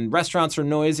too, and restaurants are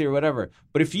noisy or whatever.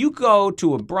 But if you go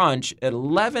to a brunch at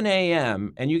 11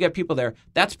 a.m. and you get people there,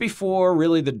 that's before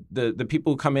really the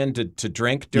people who come in to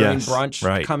drink during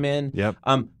brunch come in. Yep.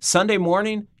 Sunday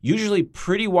morning, usually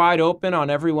pretty wide open on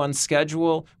everyone's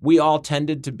schedule. We all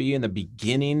tended to be in the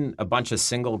beginning a bunch of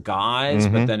single guys,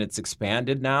 but then it's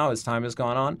expanded now as time has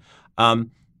gone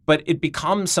on. But it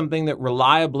becomes something that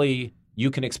reliably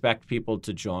you can expect people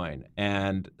to join.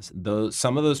 And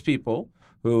some of those people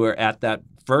who are at that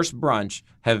first brunch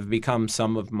have become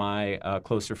some of my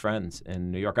closer friends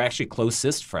in New York, actually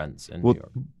closest friends in New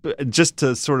York. Just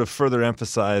to sort of further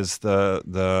emphasize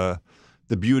the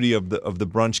the beauty of the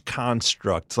brunch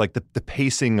construct, like the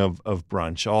pacing of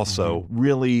brunch also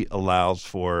really allows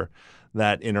for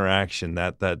that interaction,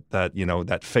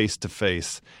 that face to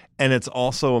face. And it's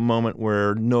also a moment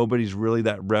where nobody's really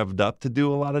that revved up to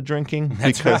do a lot of drinking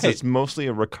because it's mostly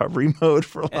a recovery mode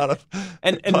for a lot of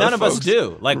and none of us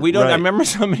do. Like we don't. Right. I remember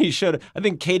somebody showed. I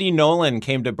think Katie Nolan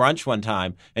came to brunch one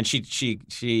time, and she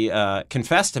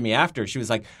confessed to me after. She was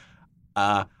like,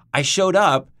 "I showed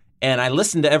up." And I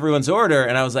listened to everyone's order,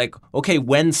 and I was like, "Okay,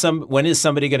 when is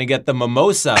somebody going to get the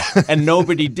mimosa?" And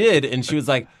nobody did. And she was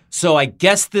like, "So I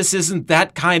guess this isn't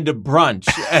that kind of brunch."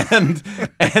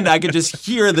 And I could just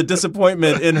hear the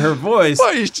disappointment in her voice.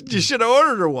 Well, you should have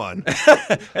ordered her one.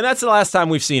 And that's the last time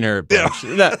we've seen her at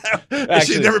brunch.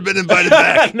 She's never been invited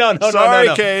back. No. Sorry,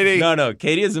 no. Katie. No.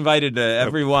 Katie is invited to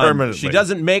everyone. Permanently. She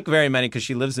doesn't make very many because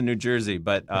she lives in New Jersey,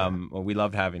 but we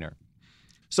loved having her.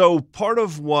 So part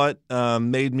of what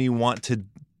made me want to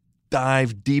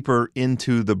dive deeper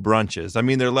into the brunches, I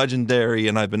mean, they're legendary,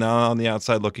 and I've been out on the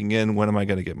outside looking in. When am I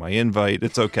going to get my invite?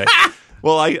 It's okay.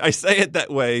 Well, I say it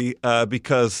that way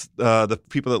because the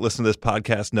people that listen to this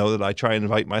podcast know that I try and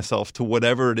invite myself to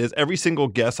whatever it is. Every single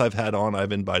guest I've had on,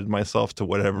 I've invited myself to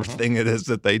whatever thing it is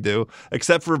that they do,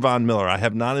 except for Von Miller. I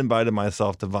have not invited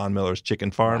myself to Von Miller's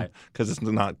Chicken Farm because it's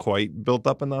not quite built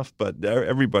up enough, but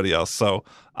everybody else. So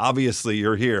obviously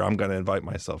you're here. I'm going to invite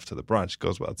myself to the brunch.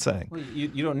 Goes without saying. Well,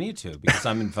 you don't need to because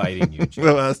I'm inviting you, Jim.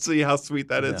 Well, see how sweet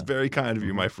that is. Very kind of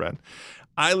you, my friend.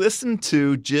 I listened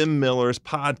to Jim Miller's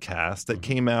podcast that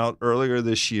came out earlier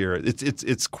this year.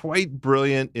 It's quite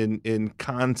brilliant in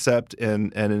concept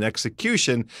and in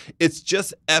execution. It's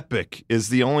just epic is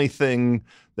the only thing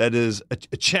that is a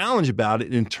challenge about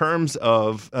it in terms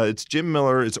of it's Jim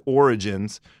Miller's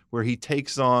origins, where he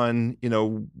takes on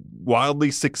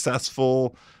wildly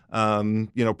successful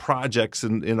projects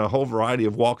in a whole variety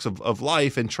of walks of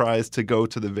life and tries to go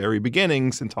to the very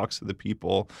beginnings and talks to the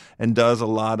people and does a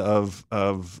lot of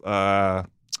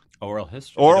oral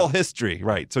history. Oral history,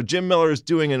 right. So Jim Miller is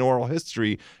doing an oral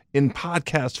history in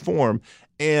podcast form,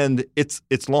 and it's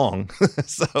long.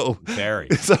 So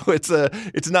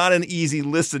it's not an easy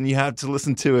listen. You have to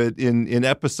listen to it in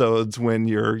episodes when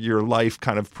your life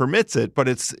kind of permits it, but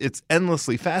it's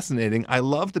endlessly fascinating. I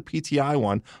love the PTI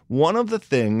one. One of the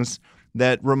things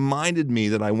that reminded me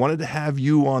that I wanted to have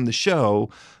you on the show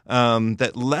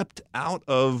that leapt out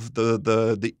of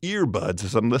the earbuds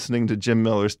as I'm listening to Jim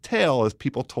Miller's tale as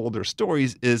people told their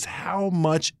stories is how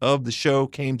much of the show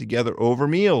came together over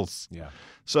meals. Yeah.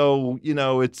 So,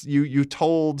 it's you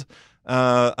told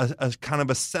a kind of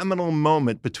a seminal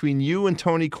moment between you and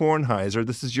Tony Kornheiser.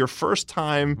 This is your first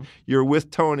time you're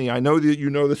with Tony. I know that you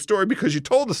know the story because you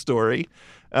told the story.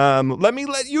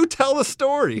 Let you tell the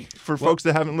story for folks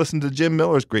that haven't listened to Jim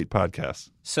Miller's great podcast.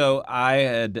 So I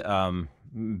had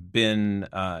been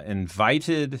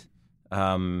invited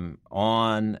on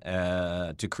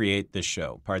to create this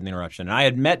show, pardon the interruption. And I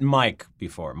had met Mike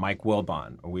before, Mike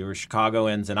Wilbon. We were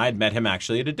Chicagoans, and I had met him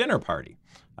actually at a dinner party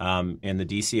in the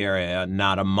D.C. area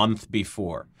not a month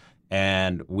before.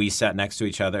 And we sat next to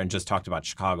each other and just talked about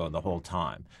Chicago the whole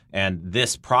time. And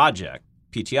this project,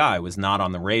 PTI, was not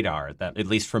on the radar, at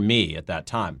least for me at that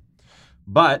time.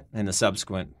 But in the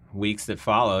subsequent weeks that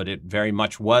followed, it very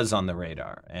much was on the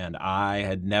radar. And I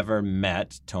had never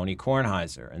met Tony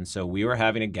Kornheiser. And so we were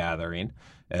having a gathering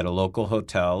at a local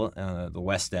hotel, the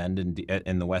West End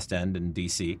in the West End in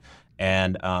D.C.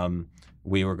 And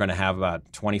we were going to have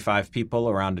about 25 people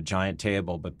around a giant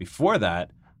table. But before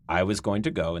that, I was going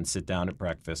to go and sit down at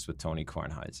breakfast with Tony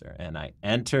Kornheiser. And I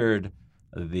entered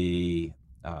the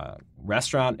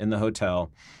restaurant in the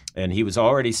hotel, and he was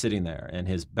already sitting there, and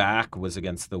his back was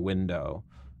against the window.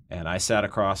 And I sat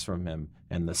across from him,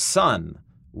 and the sun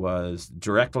was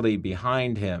directly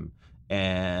behind him.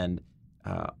 And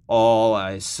all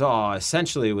I saw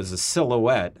essentially was a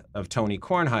silhouette of Tony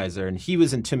Kornheiser, and he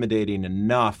was intimidating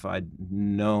enough. I'd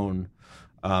known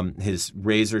his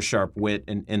razor-sharp wit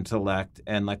and intellect,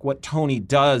 and like what Tony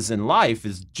does in life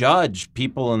is judge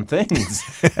people and things.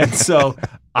 And so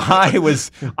I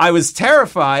was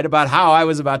terrified about how I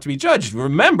was about to be judged.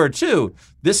 Remember, too,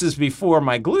 this is before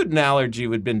my gluten allergy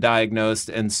had been diagnosed,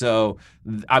 and so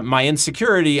my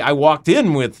insecurity, I walked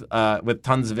in with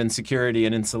tons of insecurity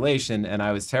and insulation, and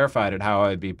I was terrified at how I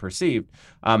would be perceived.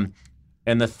 And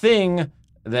the thing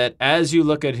that, as you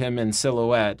look at him in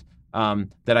silhouette,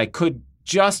 that I could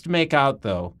just make out,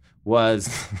 though,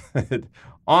 was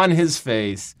on his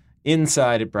face,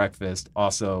 inside at breakfast,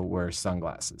 also were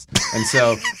sunglasses. And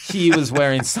so he was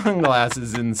wearing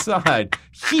sunglasses inside.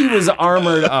 He was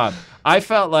armored up. I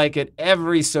felt like at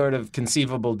every sort of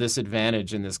conceivable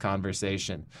disadvantage in this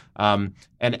conversation. And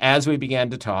as we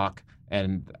began to talk,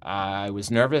 And I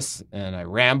was nervous, and I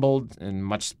rambled in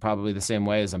much probably the same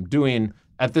way as I'm doing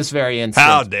at this very instant.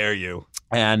 How dare you?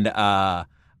 And at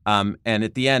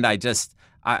the end, I just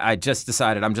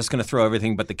decided I'm just going to throw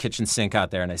everything but the kitchen sink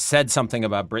out there. And I said something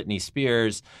about Britney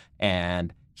Spears,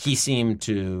 and he seemed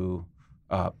to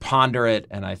ponder it.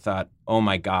 And I thought, oh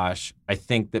my gosh, I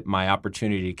think that my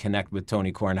opportunity to connect with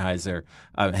Tony Kornheiser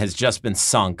has just been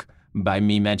sunk by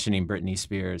me mentioning Britney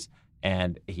Spears.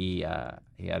 And he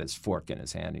had his fork in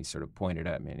his hand. He sort of pointed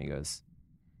at me and he goes,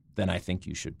 "Then I think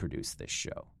you should produce this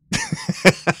show."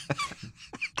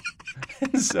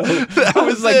 So I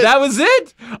was like, that was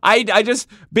it. I just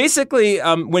basically,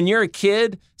 when you're a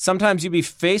kid, sometimes you be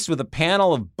faced with a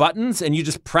panel of buttons and you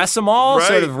just press them all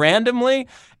sort of randomly.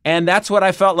 And that's what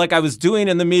I felt like I was doing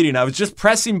in the meeting. I was just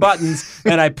pressing buttons,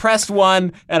 and I pressed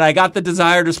one, and I got the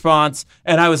desired response,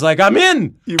 and I was like, I'm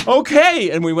in.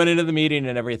 Okay. And we went into the meeting,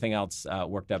 and everything else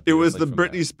worked out. It was the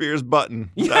Britney Spears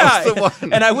button. Yeah. That was the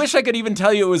one. And I wish I could even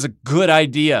tell you it was a good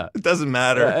idea. It doesn't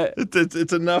matter.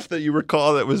 It's enough that you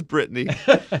recall that it was Britney.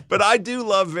 But I do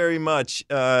love very much,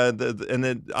 and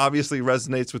it obviously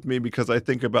resonates with me because I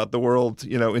think about the world,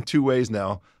 in two ways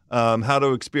now. How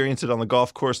to experience it on the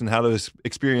golf course and how to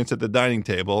experience it at the dining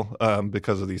table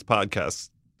because of these podcasts,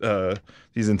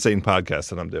 these insane podcasts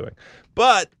that I'm doing.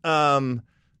 But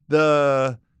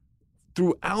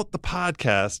throughout the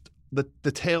podcast,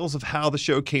 the tales of how the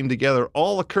show came together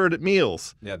all occurred at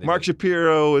meals. Yeah, Mark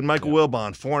Shapiro and Michael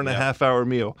Wilbon, 4.5 hour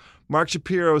meal. Mark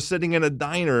Shapiro sitting in a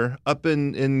diner up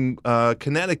in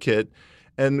Connecticut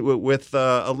and with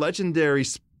a legendary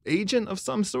agent of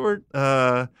some sort,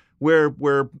 where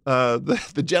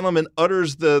the gentleman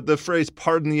utters the phrase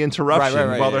 "pardon the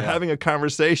interruption" while they're having a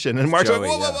conversation, and Mark's like,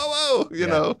 "Whoa, you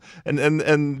know,"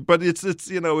 and but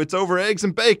it's over eggs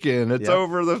and bacon. It's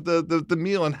over the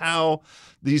meal and how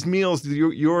these meals,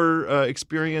 your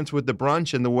experience with the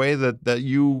brunch and the way that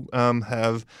you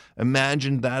have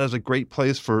imagined that as a great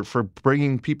place for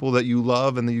bringing people that you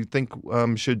love and that you think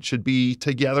should be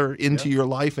together into your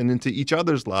life and into each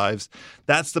other's lives.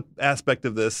 That's the aspect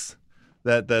of this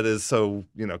that is so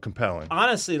compelling.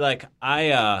 Honestly, like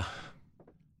I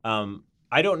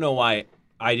don't know why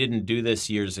I didn't do this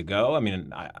years ago. I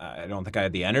mean, I don't think I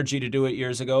had the energy to do it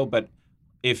years ago. But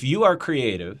if you are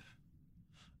creative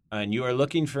and you are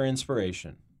looking for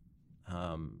inspiration,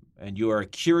 and you are a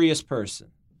curious person,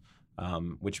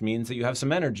 which means that you have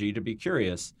some energy to be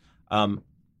curious, I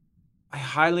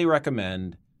highly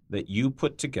recommend that you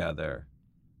put together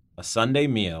a Sunday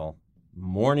meal,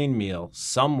 morning meal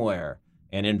somewhere,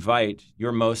 and invite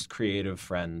your most creative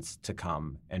friends to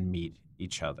come and meet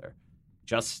each other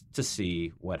just to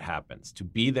see what happens, to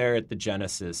be there at the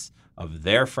genesis of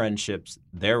their friendships,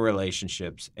 their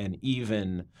relationships, and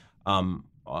even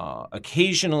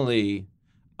occasionally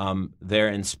their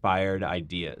inspired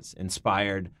ideas,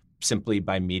 inspired simply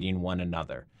by meeting one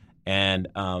another. And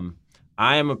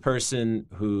I am a person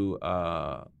who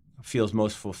feels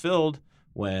most fulfilled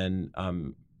when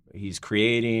he's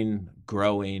creating,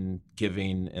 growing,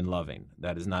 giving, and loving.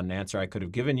 That is not an answer I could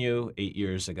have given you 8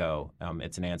 years ago.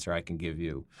 It's an answer I can give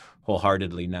you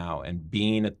wholeheartedly now. And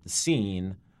being at the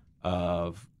scene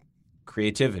of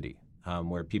creativity,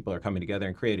 where people are coming together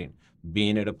and creating,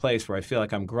 being at a place where I feel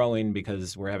like I'm growing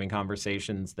because we're having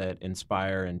conversations that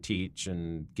inspire and teach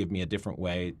and give me a different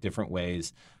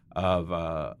ways of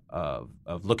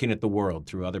looking at the world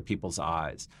through other people's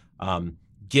eyes.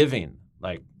 Giving,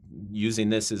 like using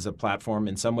this as a platform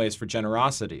in some ways for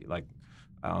generosity, like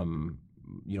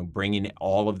bringing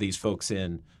all of these folks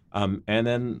in, and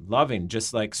then loving,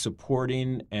 just like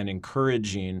supporting and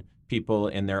encouraging people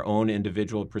in their own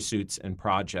individual pursuits and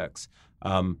projects.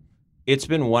 It's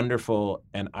been wonderful,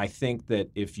 and I think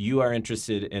that if you are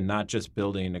interested in not just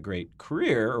building a great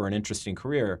career or an interesting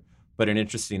career, but an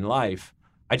interesting life,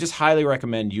 I just highly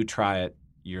recommend you try it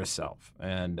yourself.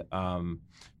 And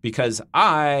because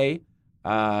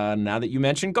now that you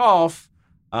mentioned golf,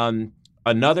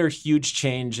 another huge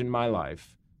change in my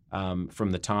life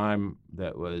from the time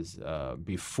that was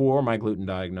before my gluten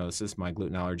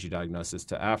allergy diagnosis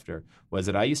to after, was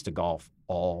that I used to golf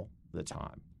all the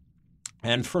time.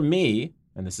 And for me,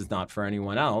 and this is not for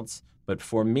anyone else, but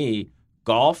for me,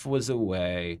 golf was a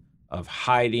way of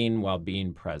hiding while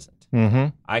being present. Mm-hmm.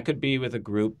 I could be with a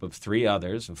group of 3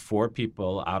 others, of 4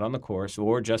 people out on the course,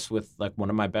 or just with like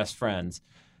one of my best friends,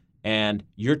 and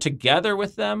you're together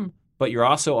with them, but you're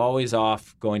also always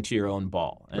off going to your own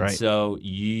ball. And so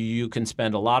you can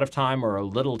spend a lot of time or a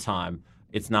little time.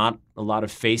 It's not a lot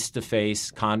of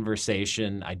face-to-face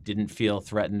conversation. I didn't feel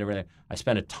threatened or anything. I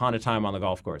spent a ton of time on the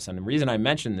golf course. And the reason I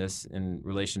mention this in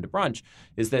relation to brunch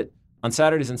is that on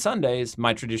Saturdays and Sundays,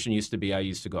 my tradition used to be I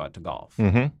used to go out to golf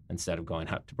instead of going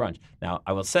out to brunch. Now,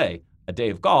 I will say a day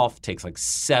of golf takes like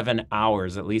 7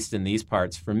 hours, at least in these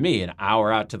parts, for me. An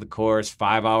hour out to the course,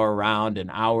 5-hour round,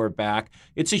 an hour back.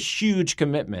 It's a huge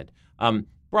commitment.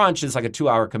 Brunch is like a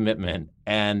 2-hour commitment,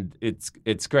 and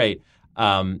it's great.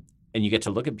 And you get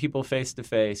to look at people face to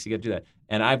face. You get to do that.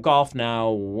 And I've golfed now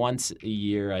once a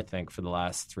year, I think, for the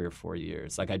last 3 or 4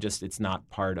 years. Like it's not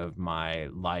part of my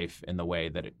life in the way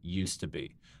that it used to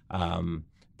be.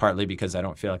 Partly because I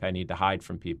don't feel like I need to hide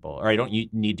from people, or I don't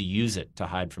need to use it to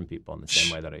hide from people in the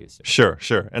same way that I used to.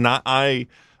 Sure. And I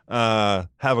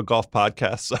have a golf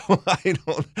podcast, so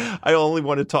I only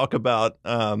want to talk about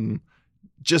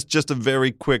just a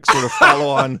very quick sort of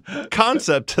follow-on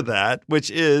concept to that,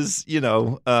 which is,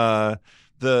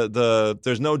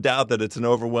 there's no doubt that it's an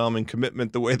overwhelming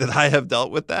commitment. The way that I have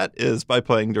dealt with that is by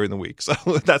playing during the week. So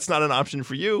that's not an option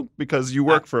for you because you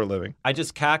work for a living. I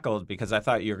just cackled because I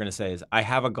thought you were going to say, I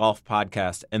have a golf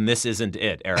podcast, and this isn't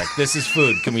it, Eric. This is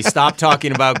food. Can we stop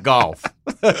talking about golf?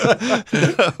 Well,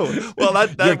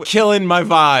 you're killing my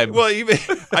vibe. Well, even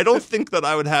I don't think that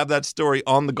I would have that story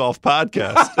on the golf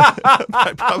podcast.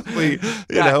 I probably,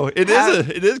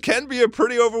 it can be a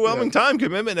pretty overwhelming time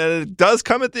commitment, and it does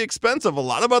come at the expense of a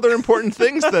lot of other important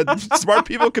things that smart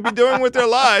people could be doing with their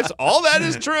lives. All that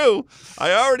is true.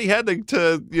 I already had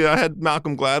I had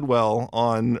Malcolm Gladwell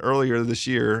on earlier this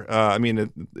year.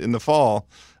 In the fall.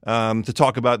 To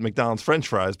talk about McDonald's French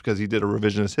fries because he did a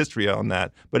revisionist history on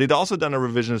that. But he'd also done a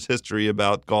revisionist history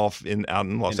about golf out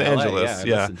in Los Angeles.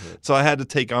 LA, So I had to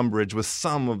take umbrage with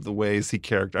some of the ways he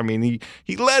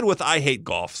he led with "I hate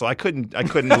golf," so I couldn't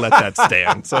let that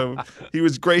stand. So he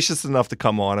was gracious enough to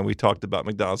come on, and we talked about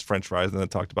McDonald's French fries, and then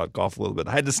talked about golf a little bit.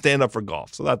 I had to stand up for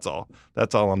golf, so that's all.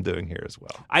 That's all I'm doing here as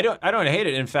well. I don't hate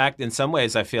it. In fact, in some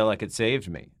ways, I feel like it saved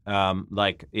me.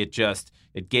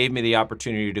 It gave me the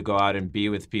opportunity to go out and be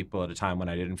with people at a time when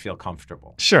I didn't feel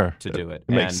comfortable. Sure, to do it.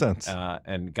 It makes sense,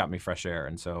 and got me fresh air.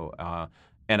 And so,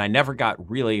 and I never got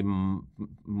really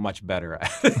much better at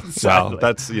it. Well,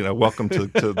 that's welcome to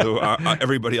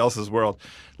everybody else's world.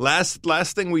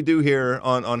 Last thing we do here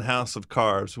on House of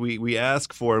Carbs, we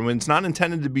ask for, and it's not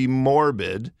intended to be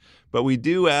morbid, but we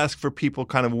do ask for people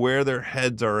kind of where their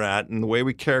heads are at, and the way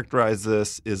we characterize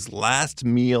this is last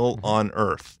meal on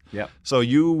Earth. Yeah. So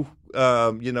your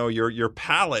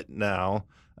palate now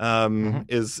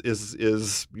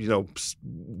is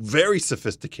very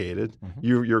sophisticated.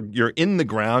 You're in the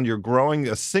ground. You're growing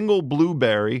a single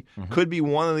blueberry. Could be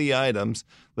one of the items.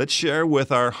 Let's share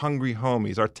with our hungry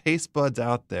homies, our taste buds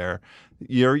out there,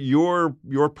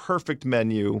 your perfect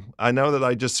menu. I know that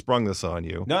I just sprung this on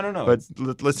you. No. But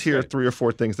let's hear 3 or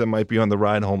 4 things that might be on the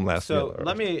ride home last meal. So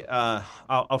let me.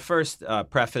 I'll first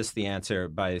preface the answer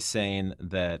by saying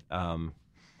that I'm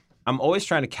always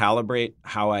trying to calibrate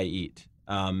how I eat.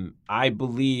 I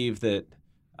believe that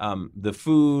the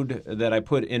food that I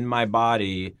put in my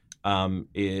body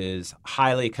is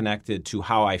highly connected to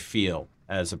how I feel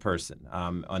as a person.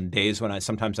 On days when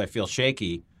sometimes I feel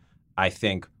shaky, I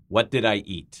think, what did I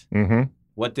eat?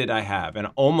 What did I have? And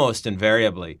almost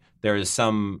invariably, there's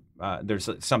something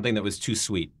that was too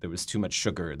sweet. There was too much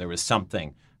sugar. There was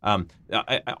something.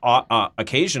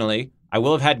 Occasionally, I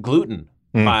will have had gluten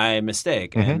by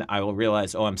mistake, and I will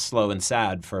realize, I'm slow and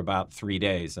sad for about 3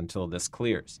 days until this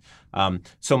clears.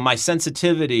 So my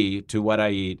sensitivity to what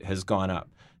I eat has gone up.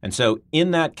 And so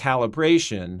in that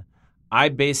calibration, I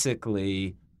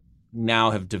basically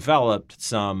now have developed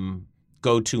some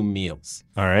go-to meals.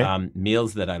 All right.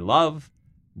 Meals that I love,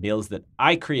 meals that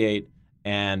I create,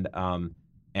 and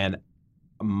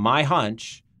my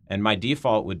hunch and my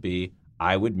default would be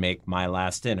I would make my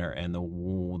last dinner, and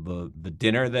the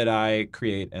dinner that I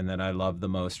create and that I love the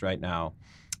most right now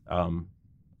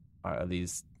are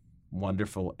these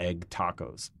wonderful egg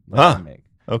tacos that I make.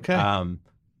 Okay.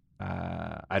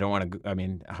 I don't want to. I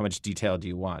mean, how much detail do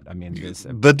you want? I mean, there's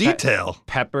the detail: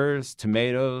 peppers,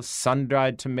 tomatoes,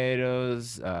 sun-dried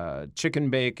tomatoes,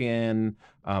 chicken bacon,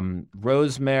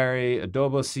 rosemary,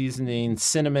 adobo seasoning,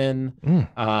 cinnamon.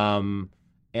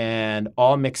 And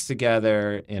all mixed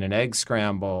together in an egg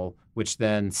scramble, which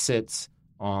then sits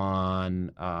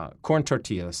on corn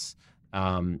tortillas.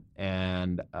 How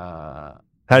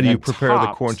do you prepare the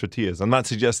corn tortillas? I'm not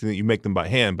suggesting that you make them by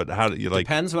hand, but how do you like?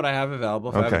 Depends what I have available.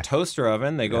 If I have a toaster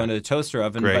oven, they go into the toaster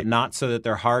oven, Great. but not so that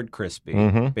they're hard crispy.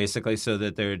 Basically, so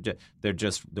that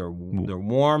they're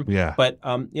warm. Yeah. But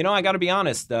I got to be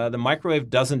honest. The microwave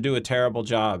doesn't do a terrible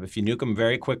job. If you nuke them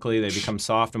very quickly, they become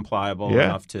soft and pliable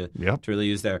enough to really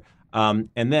use their. And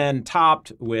then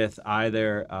topped with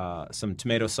either some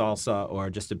tomato salsa or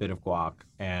just a bit of guac,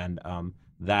 and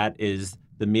that is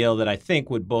the meal that I think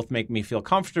would both make me feel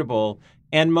comfortable,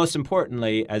 and most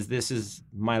importantly, as this is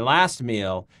my last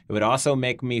meal, it would also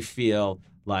make me feel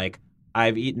like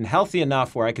I've eaten healthy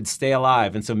enough where I could stay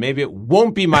alive, and so maybe it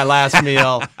won't be my last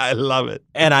meal. I love it.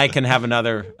 And I can have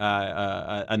another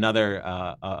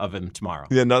of them tomorrow.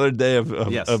 Yeah, another day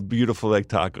of Yes. beautiful egg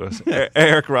tacos.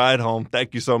 Eric Rydholm,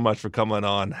 thank you so much for coming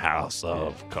on House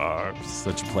of Carbs.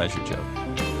 Such a pleasure, Joe.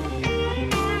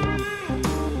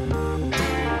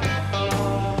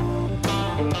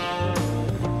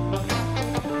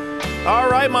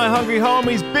 All right, my hungry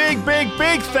homies, big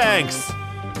thanks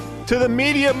to the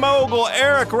media mogul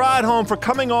Eric Rydholm for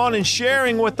coming on and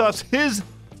sharing with us his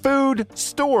food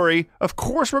story. Of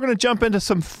course, we're going to jump into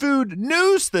some food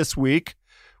news this week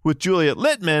with Juliet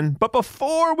Littman. But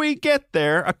before we get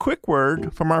there, a quick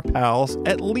word from our pals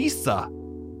at Leesa.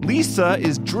 Leesa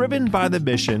is driven by the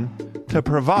mission to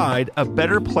provide a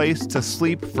better place to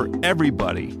sleep for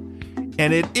everybody.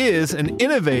 And it is an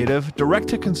innovative,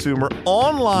 direct-to-consumer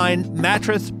online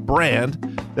mattress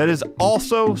brand that is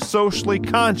also socially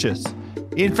conscious.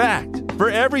 In fact, for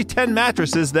every 10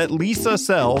 mattresses that Leesa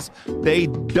sells, they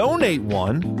donate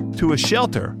one to a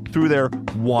shelter through their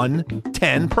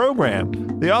 110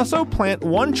 program. They also plant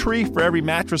one tree for every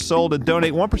mattress sold and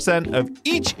donate 1% of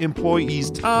each employee's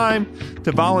time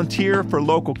to volunteer for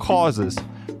local causes.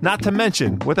 Not to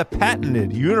mention, with a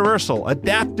patented, universal,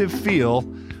 adaptive feel,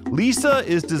 Leesa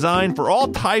is designed for all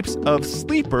types of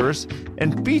sleepers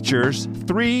and features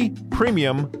 3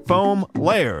 premium foam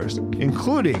layers,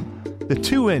 including the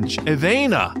 2-inch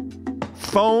Avena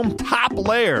foam top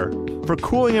layer for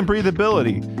cooling and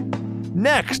breathability.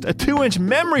 Next, a 2-inch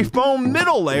memory foam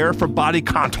middle layer for body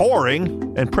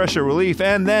contouring and pressure relief.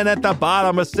 And then at the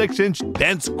bottom, a 6-inch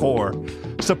dense core.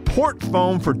 Support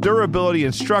foam for durability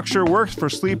and structure, works for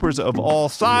sleepers of all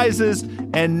sizes.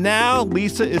 And now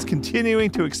Leesa is continuing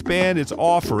to expand its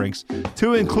offerings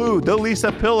to include the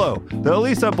Leesa pillow, the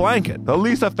Leesa blanket, the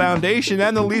Leesa foundation,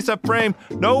 and the Leesa frame.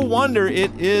 No wonder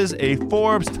it is a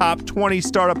Forbes Top 20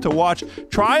 startup to watch.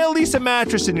 Try a Leesa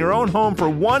mattress in your own home for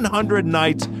 100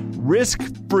 nights,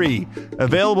 risk-free.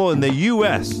 Available in the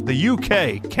US, the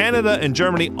UK, Canada, and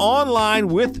Germany, online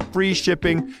with free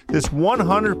shipping. This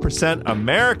 100%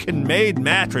 American-made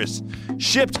mattress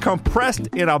shipped compressed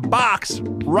in a box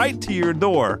right to your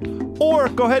door. Or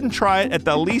go ahead and try it at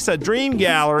the Leesa Dream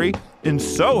Gallery in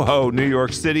Soho, New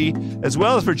York City, as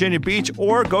well as Virginia Beach,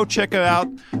 or go check out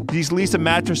these Leesa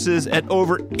mattresses at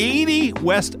over 80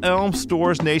 West Elm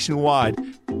stores nationwide.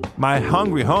 My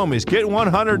hungry homies, get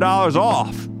 $100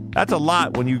 off. That's a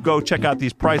lot when you go check out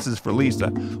these prices for Leesa.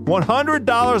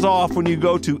 $100 off when you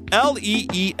go to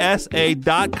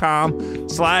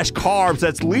leesa.com/carbs.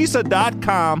 That's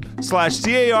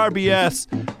leesa.com/carbs.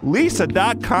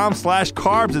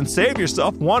 Leesa.com/carbs and save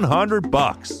yourself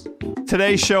 $100.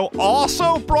 Today's show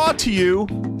also brought to you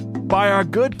by our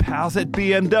good pals at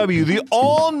BMW. The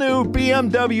all-new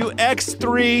BMW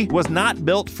X3 was not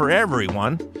built for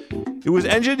everyone. It was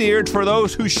engineered for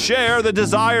those who share the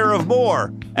desire of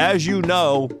more. As you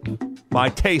know, my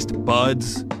taste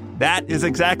buds, that is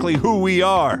exactly who we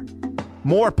are.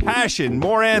 More passion,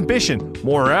 more ambition,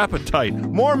 more appetite,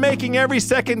 more making every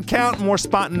second count, more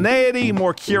spontaneity,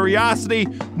 more curiosity,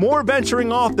 more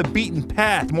venturing off the beaten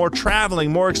path, more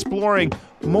traveling, more exploring,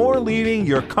 more leaving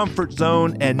your comfort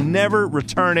zone and never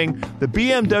returning. The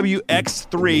BMW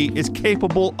X3 is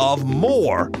capable of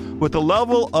more with the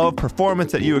level of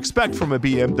performance that you expect from a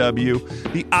BMW.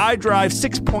 The iDrive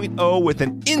 6.0 with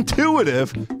an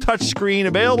intuitive touchscreen,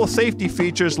 available safety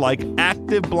features like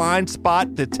active blind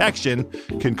spot detection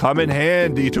can come in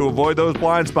handy to avoid those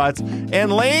blind spots,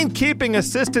 and lane keeping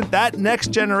assistant, that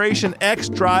next generation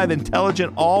xDrive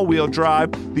intelligent all-wheel drive.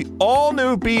 The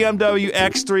all-new BMW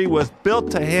X3 was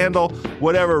built to handle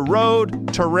whatever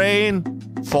road, terrain,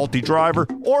 faulty driver,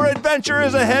 or adventure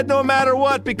is ahead no matter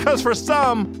what, because for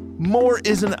some, more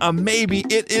isn't a maybe,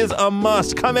 it is a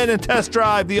must. Come in and test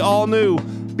drive the all-new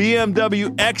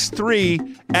BMW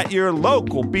X3 at your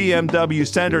local BMW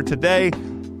center today.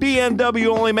 BMW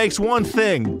only makes one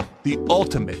thing, the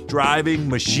ultimate driving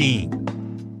machine.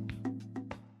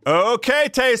 Okay,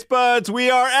 taste buds, we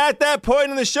are at that point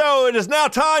in the show. It is now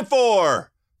time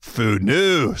for food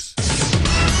news.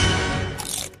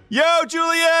 Yo,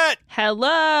 Juliet!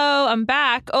 Hello, I'm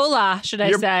back. Hola, should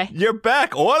I say. You're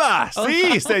back. Hola.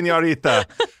 Sí, señorita.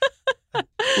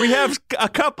 We have a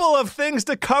couple of things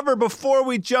to cover before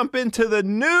we jump into the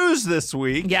news this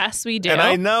week. Yes, we do. And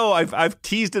I know I've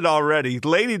teased it already.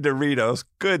 Lady Doritos,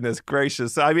 goodness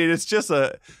gracious. I mean, it's just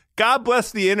God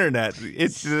bless the internet.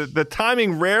 It's the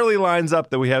timing rarely lines up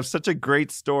that we have such a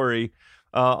great story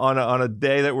on a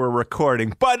day that we're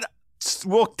recording. But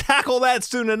we'll tackle that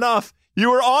soon enough. You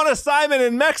were on assignment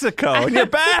in Mexico, and you're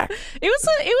back. It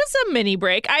was a mini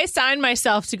break. I assigned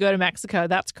myself to go to Mexico.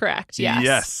 That's correct.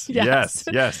 Yes.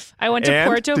 Yes. I went to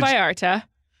Puerto Vallarta.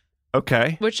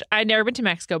 Okay. Which I'd never been to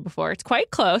Mexico before. It's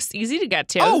quite close, easy to get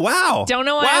to. Oh, wow. Don't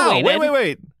know why I waited.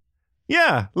 Wait.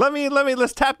 Yeah,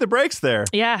 let's tap the brakes there.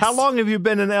 Yes. How long have you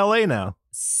been in LA now?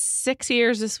 6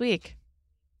 years this week.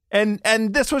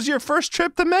 And this was your first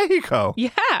trip to Mexico. Yeah,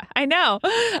 I know.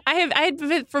 I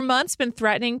had for months been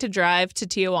threatening to drive to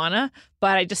Tijuana,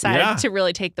 but I decided to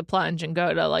really take the plunge and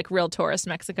go to like real tourist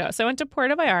Mexico. So I went to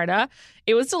Puerto Vallarta.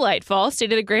 It was delightful.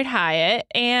 Stayed at a great Hyatt,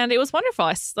 and it was wonderful.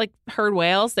 I like heard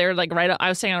whales. They were like I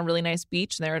was staying on a really nice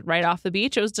beach, and they were right off the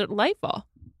beach. It was delightful.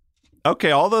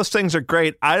 Okay, all those things are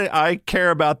great. I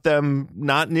care about them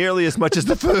not nearly as much as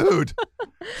the food.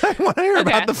 I want to hear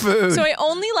about the food. So I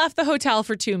only left the hotel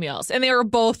for 2 meals, and they were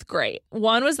both great.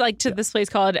 One was like to this place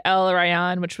called El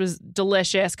Rayon, which was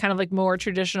delicious, kind of like more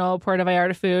traditional Puerto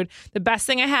Vallarta food. The best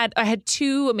thing I had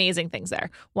 2 amazing things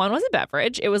there. One was a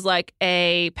beverage. It was like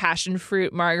a passion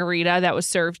fruit margarita that was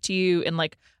served to you in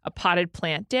like a potted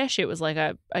plant dish. It was like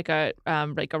a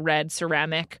red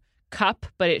ceramic cup,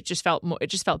 but it just felt big.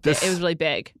 It was really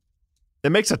big.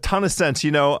 It makes a ton of sense.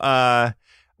 You know,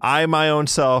 I my own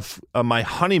self, my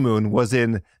honeymoon was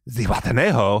in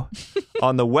Zihuatanejo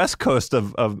on the west coast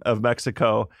of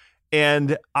Mexico,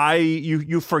 and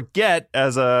you forget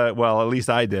at least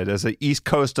I did as an East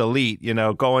Coast elite, you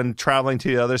know, traveling to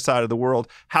the other side of the world,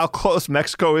 how close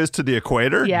Mexico is to the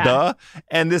equator. Yeah. Duh.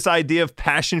 And this idea of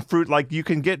passion fruit, like you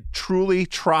can get truly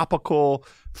tropical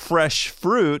fresh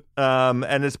fruit,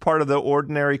 and it's part of the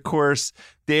ordinary course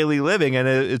daily living, and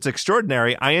it's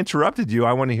extraordinary. I interrupted you.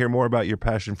 I want to hear more about your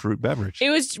passion fruit beverage. It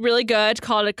was really good.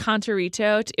 Called a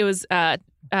Cantarito. It was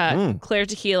clear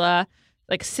tequila,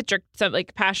 like citric,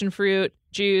 like passion fruit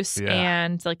juice,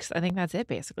 and like I think that's it.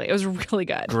 Basically, it was really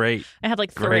good. Great. I had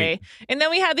like 3, and then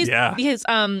we had these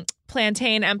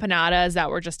plantain empanadas that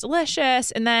were just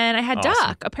delicious, and then I had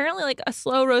duck. Apparently, like a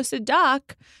slow roasted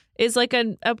duck is like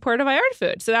a Puerto Vallarta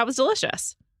food. So that was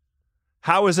delicious.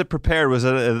 How was it prepared? Was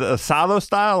it a asado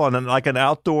style on like an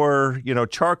outdoor,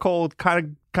 charcoal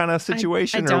kind of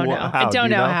situation? I don't know. I don't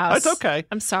know how. It's okay.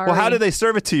 I'm sorry. Well, how did they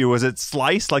serve it to you? Was it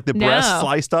sliced, like the breast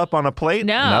sliced up on a plate?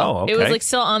 No. Okay. It was like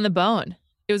still on the bone.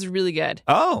 It was really good.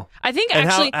 Oh. I think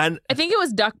I think it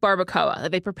was duck barbacoa.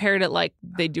 They prepared it like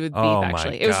they do with beef,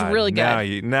 actually. It was really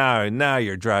good. Now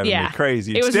you're driving me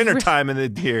crazy. It's dinner time in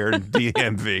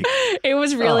DMV. It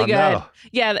was really good. No.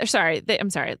 Yeah, I'm sorry.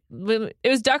 It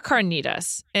was duck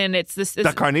carnitas, and it's this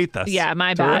duck carnitas. Yeah,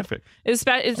 my bad. Terrific. It's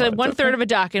like 1/3 of a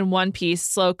duck in one piece,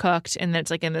 slow cooked, and then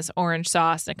it's like in this orange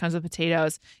sauce, and it comes with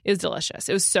potatoes. It was delicious.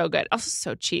 It was so good. Also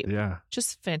so cheap. Yeah.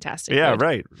 Just fantastic. Yeah, food.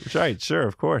 right. Sure,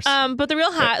 of course. But the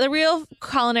real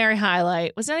culinary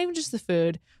highlight was not even just the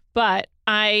food, but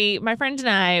my friend and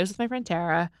I was with my friend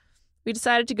Tara. We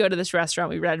decided to go to this restaurant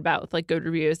we read about with like good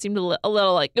reviews. It seemed a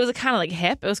little like, it was kind of like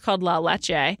hip. It was called La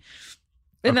Leche.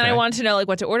 And then I wanted to know like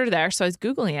what to order there, so I was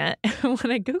Googling it. And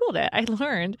when I Googled it, I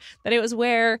learned that it was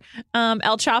where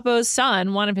El Chapo's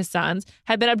son, one of his sons,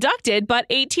 had been abducted, but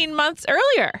 18 months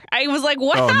earlier. I was like,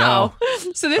 wow. Oh,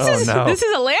 no. So this is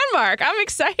a landmark. I'm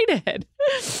excited.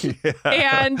 Yeah.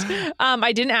 And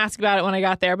I didn't ask about it when I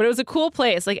got there, but it was a cool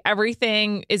place. Like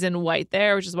everything is in white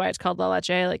there, which is why it's called La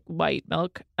Leche, like white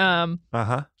milk.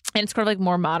 And it's kind of like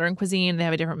more modern cuisine. They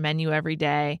have a different menu every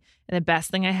day. And the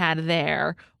best thing I had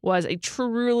there was a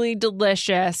truly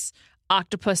delicious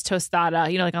octopus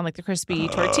tostada, like on like the crispy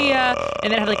tortilla.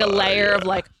 And then it had like a layer of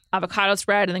like avocado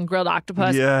spread and then grilled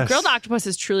octopus. Yes. Grilled octopus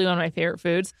is truly one of my favorite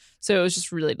foods. So it was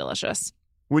just really delicious.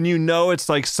 When it's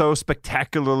like so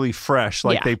spectacularly fresh,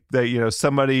 like they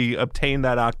somebody obtained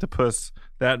that octopus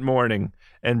that morning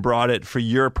and brought it for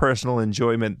your personal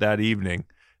enjoyment that evening.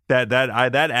 That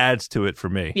adds to it for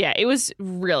me. Yeah, it was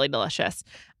really delicious.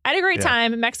 I had a great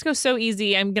time. Mexico's so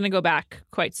easy. I'm going to go back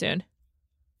quite soon.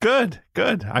 Good.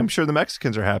 I'm sure the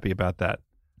Mexicans are happy about that.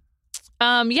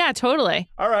 Yeah, totally.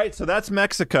 All right, so that's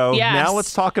Mexico. Yes. Now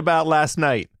let's talk about last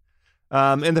night.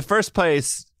 In the first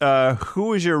place, who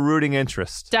was your rooting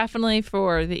interest? Definitely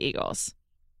for the Eagles.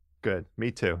 Good.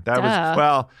 Me too. That was,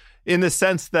 well, in the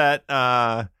sense that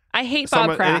I hate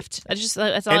Bob Kraft.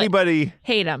 That's all. Anybody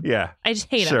hate him. Yeah, I just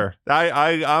hate him. Sure,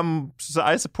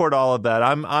 I support all of that.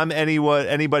 I'm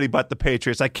anybody but the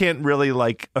Patriots. I can't really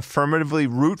like affirmatively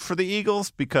root for the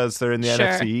Eagles because they're in the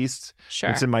NFC East. Sure,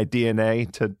 it's in my DNA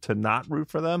to not root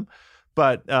for them.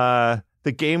 But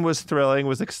the game was thrilling,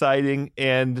 was exciting,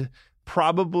 and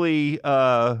probably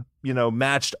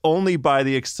matched only by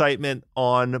the excitement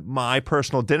on my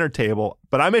personal dinner table.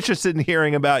 But I'm interested in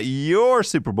hearing about your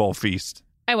Super Bowl feast.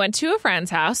 I went to a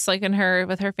friend's house, like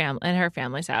with her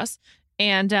family's house,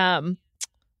 and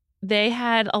they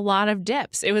had a lot of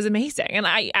dips. It was amazing. And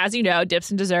I, as you know,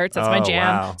 dips and desserts, that's my jam.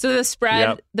 Wow. So the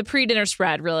spread, the pre-dinner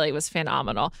spread really was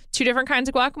phenomenal. 2 different kinds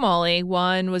of guacamole.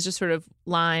 One was just sort of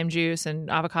lime juice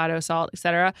and avocado, salt,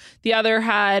 etc. The other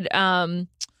had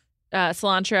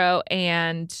cilantro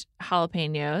and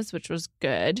jalapenos, which was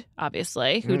good,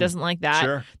 obviously. Who doesn't like that?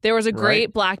 Sure. There was a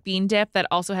great black bean dip that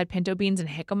also had pinto beans and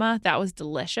jicama. That was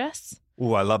delicious.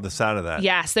 Ooh, I love the sound of that.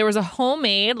 Yes, there was a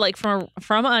homemade, like from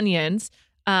onions,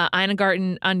 Ina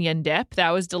Garten onion dip.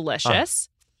 That was delicious.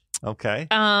 Okay.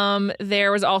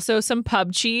 There was also some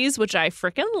pub cheese, which I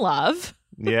freaking love.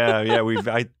 Yeah.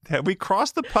 Have we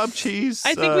crossed the pub cheese?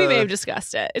 I think we may have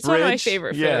discussed it. It's one of my bridge?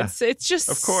 favorite Yeah. foods. It's just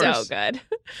Of course. so good.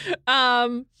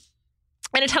 And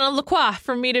a ton of La Croix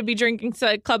for me to be drinking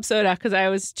club soda because I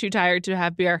was too tired to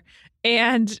have beer.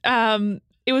 And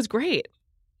it was great.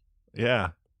 Yeah.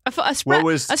 A spread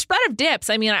of dips.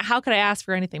 I mean, how could I ask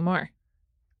for anything more?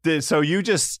 So you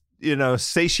just,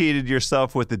 satiated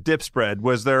yourself with the dip spread.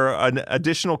 Was there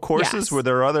additional courses? Yes. Were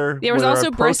there other? There was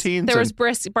also proteins. There was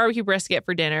barbecue brisket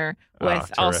for dinner with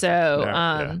terrific. also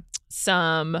Yeah.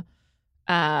 some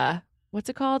what's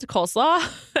it called? Coleslaw.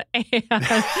 And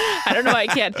I don't know why I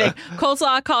can't think.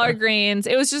 Coleslaw, collard greens.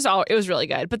 It was really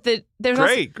good. But there's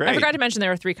Great. I forgot to mention there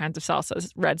were 3 kinds of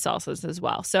salsas, red salsas as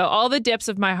well. So all the dips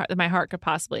of my heart could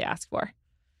possibly ask for.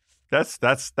 That's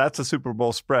a Super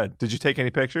Bowl spread. Did you take any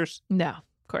pictures? No,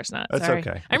 of course not. That's Sorry. okay.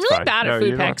 I'm That's really fine. bad No, at food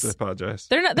you don't have pics. to apologize.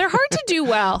 They're hard to do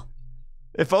well.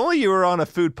 If only you were on a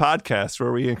food podcast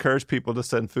where we encourage people to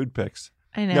send food pics.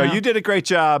 I know. No, you did a great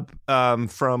job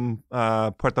from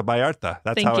Puerto Vallarta.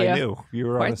 That's Thank how you. I knew you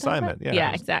were on assignment. Yeah,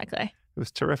 Yeah, exactly. It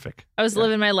was terrific. I was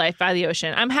living my life by the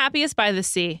ocean. I'm happiest by the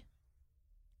sea.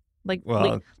 Like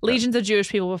legions of Jewish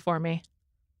people before me.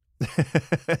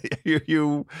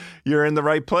 You're in the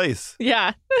right place.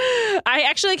 Yeah. I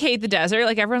actually hate the desert.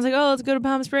 Like everyone's like, oh, let's go to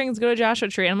Palm Springs, go to Joshua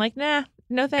Tree. And I'm like, nah,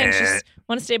 no thanks. Just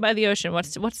want to stay by the ocean.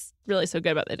 What's really so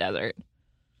good about the desert?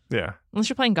 Yeah. Unless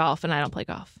you're playing golf, and I don't play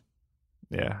golf.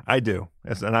 Yeah, I do.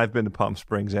 And I've been to Palm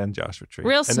Springs and Joshua Tree.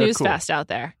 Real And they're snooze cool. fest out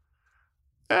there.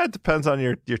 It depends on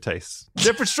your tastes.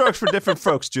 Different strokes for different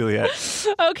folks, Juliet.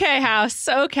 Okay, House.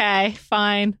 Okay,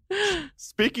 fine.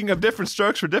 Speaking of different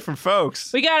strokes for different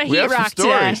folks, We got a we heat have some rock today.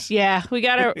 stories. Yeah, we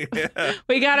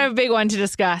got a big one to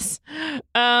discuss.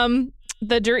 The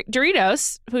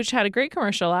Doritos, which had a great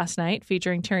commercial last night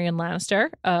featuring Tyrion Lannister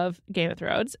of Game of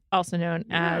Thrones, also known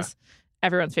as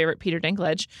everyone's favorite Peter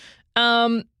Dinklage.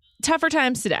 Tougher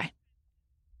times today.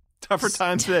 Tougher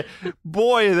times today.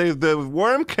 Boy, the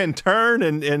worm can turn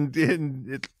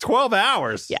in 12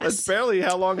 hours. Yes. That's barely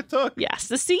how long it took. Yes,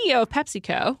 the CEO of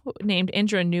PepsiCo, named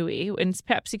Indra Nooyi, and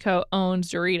PepsiCo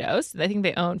owns Doritos. I think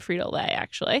they own Frito-Lay,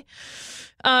 actually.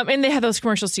 And they had those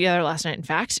commercials together last night, in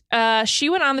fact. She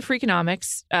went on the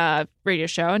Freakonomics radio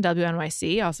show on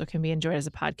WNYC, also can be enjoyed as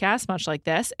a podcast, much like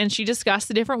this. And she discussed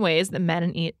the different ways that men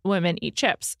and women eat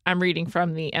chips. I'm reading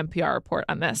from the NPR report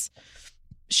on this.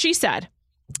 She said,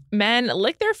 men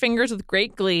lick their fingers with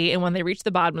great glee, and when they reach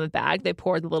the bottom of the bag, they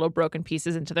pour the little broken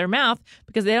pieces into their mouth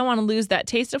because they don't want to lose that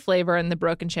taste of flavor in the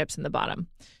broken chips in the bottom.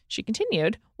 She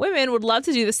continued, women would love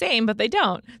to do the same, but they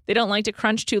don't. They don't like to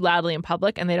crunch too loudly in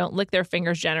public, and they don't lick their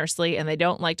fingers generously, and they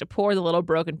don't like to pour the little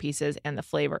broken pieces and the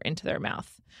flavor into their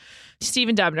mouth.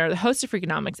 Stephen Dubner, the host of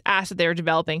Freakonomics, asked if they were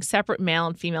developing separate male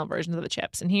and female versions of the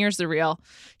chips. And here's the real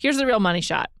money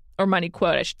shot. Or money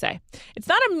quote, I should say. It's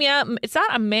not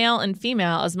a male and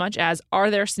female as much as are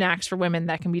there snacks for women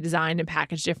that can be designed and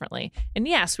packaged differently. And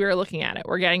yes, we are looking at it.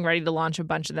 We're getting ready to launch a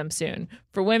bunch of them soon.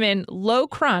 For women, low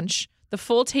crunch, the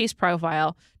full taste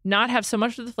profile, not have so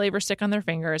much of the flavor stick on their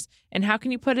fingers. And how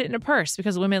can you put it in a purse?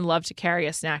 Because women love to carry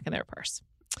a snack in their purse.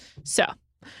 So,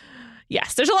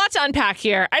 yes, there's a lot to unpack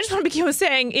here. I just want to begin with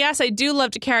saying, yes, I do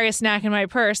love to carry a snack in my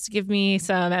purse. Give me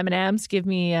some M&Ms, give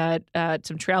me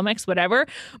some trail mix, whatever.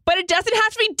 But it doesn't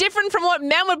have to be different from what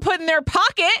men would put in their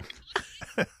pocket.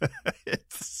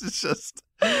 It's just...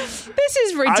 This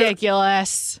is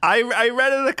ridiculous. I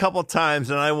read it a couple times,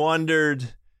 and I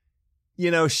wondered...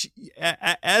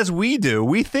 as we do,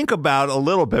 we think about a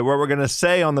little bit what we're going to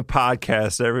say on the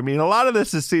podcast. I mean, a lot of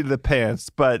this is seat of the pants,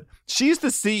 but she's the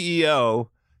CEO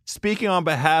speaking on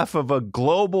behalf of a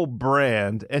global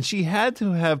brand, and she had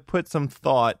to have put some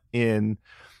thought in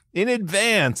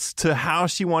advance to how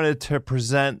she wanted to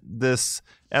present this.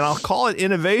 And I'll call it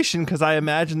innovation because I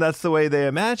imagine that's the way they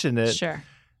imagine it. Sure.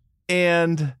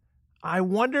 And I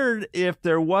wondered if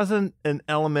there wasn't an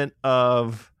element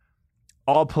of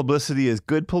all publicity is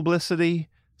good publicity.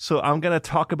 So I'm going to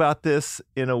talk about this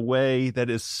in a way that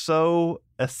is so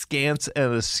askance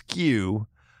and askew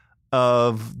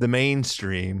of the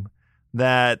mainstream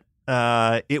that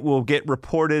it will get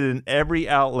reported in every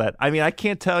outlet. I mean, I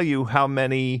can't tell you how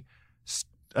many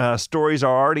stories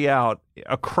are already out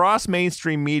across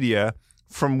mainstream media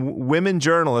from women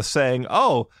journalists saying,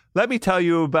 "Oh, let me tell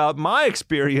you about my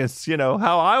experience. You know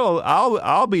how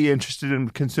I'll be interested in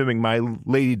consuming my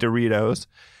Lady Doritos."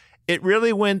 It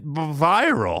really went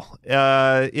viral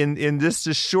in just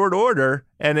a short order,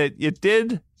 and it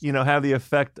did have the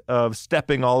effect of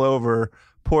stepping all over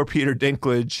poor Peter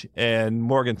Dinklage and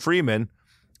Morgan Freeman,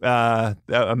 a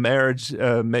marriage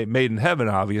made in heaven,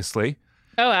 obviously.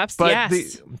 Oh, absolutely.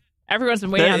 Yes. Everyone's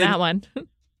been waiting on that one.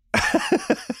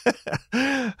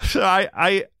 So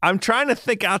I'm trying to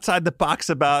think outside the box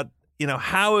about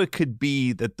how it could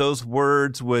be that those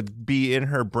words would be in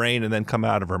her brain and then come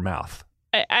out of her mouth.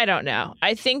 I don't know.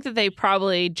 I think that they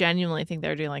probably genuinely think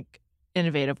they're doing like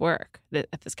innovative work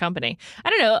at this company. I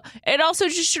don't know. It also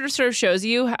just sort of shows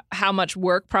you how much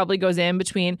work probably goes in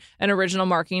between an original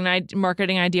marketing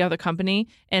idea of the company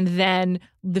and then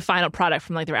the final product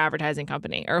from like their advertising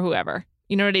company or whoever.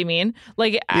 You know what I mean?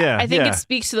 Like, yeah, I think it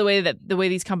speaks to the way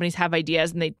these companies have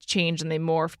ideas and they change and they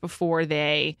morph before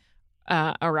they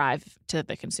arrive to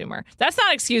the consumer. That's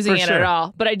not excusing it at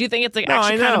all, but I do think it's like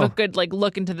actually kind of a good like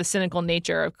look into the cynical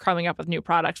nature of coming up with new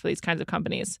products for these kinds of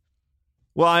companies.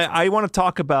 Well, I want to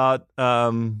talk about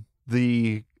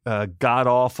the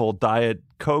god-awful Diet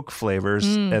Coke flavors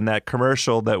and that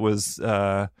commercial that was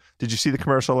did you see the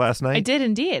commercial last night? I did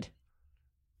indeed.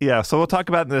 Yeah, so we'll talk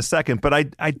about it in a second. But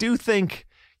I do think,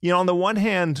 on the one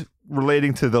hand,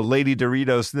 relating to the Lady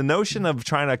Doritos, the notion of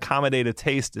trying to accommodate a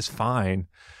taste is fine.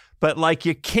 But, like,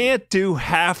 you can't do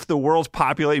half the world's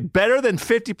population. Better than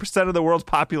 50% of the world's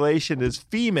population is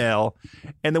female.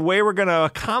 And the way we're going to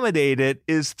accommodate it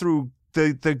is through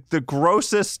the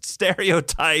grossest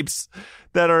stereotypes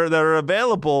that are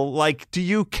available. Like, do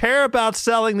you care about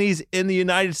selling these in the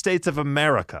United States of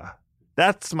America?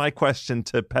 That's my question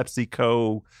to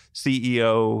PepsiCo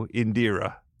CEO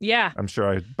Indira. Yeah. I'm sure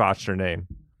I botched her name.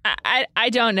 I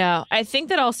don't know. I think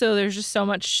that also there's just so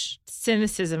much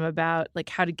cynicism about like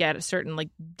how to get a certain like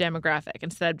demographic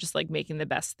instead of just like making the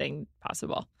best thing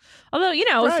possible. Although,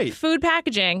 food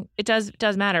packaging, it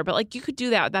does matter. But like you could do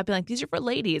that without being like, these are for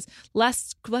ladies,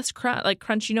 less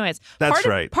crunchy noise. That's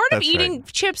right. Part of eating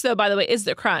chips, though, by the way, is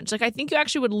the crunch. Like I think you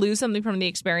actually would lose something from the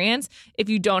experience if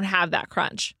you don't have that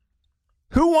crunch.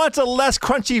 Who wants a less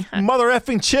crunchy mother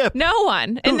effing chip? No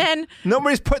one. And then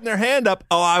nobody's putting their hand up.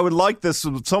 Oh, I would like this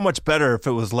so much better if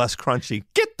it was less crunchy.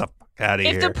 Get the fuck out of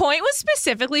here. If the point was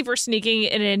specifically for sneaking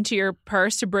it into your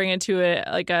purse to bring it to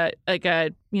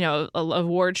a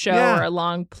award show or a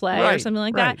long play or something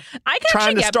like that, I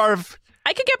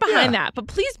could get behind that. But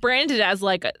please brand it as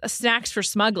like a snacks for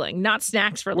smuggling, not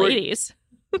snacks for ladies.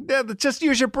 Yeah, just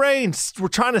use your brains. We're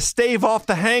trying to stave off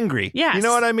the hangry. Yes. You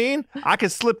know what I mean? I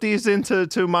could slip these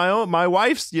into my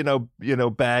wife's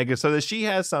bag so that she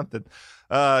has something.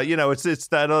 It's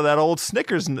that old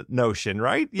Snickers notion,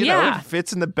 right? It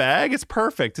fits in the bag. It's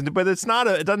perfect. But it's not.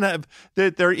 It doesn't have.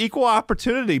 They're equal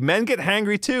opportunity. Men get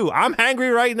hangry too. I'm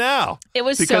hangry right now. It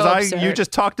was because so absurd. You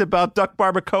just talked about duck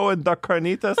barbacoa and duck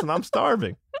carnitas, and I'm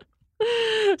starving.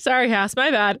 Sorry, House, my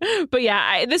bad. But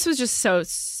yeah, this was just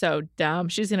so dumb.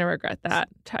 She's gonna regret that.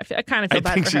 I kind of feel bad for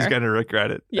her. I think she's gonna regret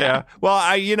it. Yeah.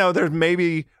 Well, there's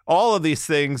maybe all of these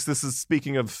things. This is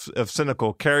speaking of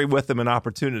cynical. Carry with them an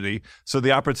opportunity. So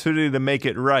the opportunity to make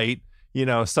it right.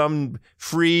 Some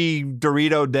free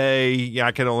Dorito day. Yeah,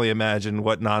 I can only imagine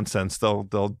what nonsense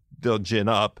they'll gin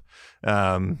up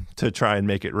to try and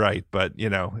make it right. But,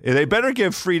 they better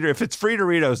give if it's free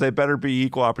Doritos, they better be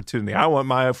equal opportunity. I want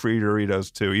my free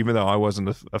Doritos too, even though I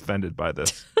wasn't offended by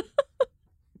this.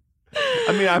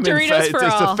 I mean, Doritos for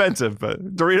all. It's offensive,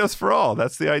 but Doritos for all.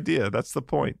 That's the idea. That's the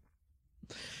point.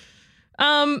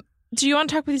 Do you want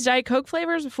to talk about these Diet Coke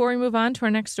flavors before we move on to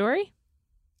our next story?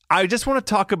 I just want to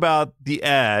talk about the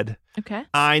ad. Okay.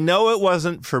 I know it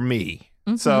wasn't for me.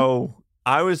 Mm-hmm. So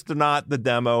I was not the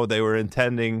demo they were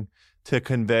intending to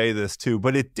convey this to,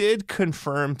 but it did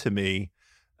confirm to me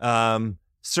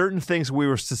certain things we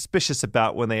were suspicious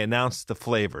about when they announced the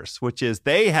flavors, which is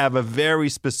they have a very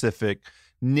specific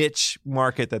niche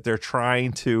market that they're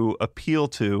trying to appeal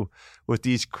to with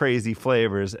these crazy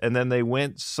flavors. And then they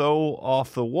went so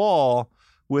off the wall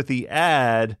with the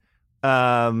ad.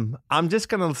 I'm just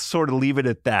going to sort of leave it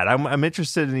at that. I'm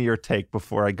interested in your take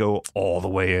before I go all the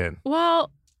way in.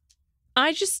 Well,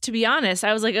 to be honest,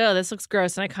 I was like, oh, this looks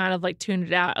gross. And I kind of like tuned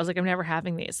it out. I was like, I'm never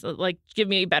having these. Like, give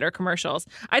me better commercials.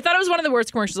 I thought it was one of the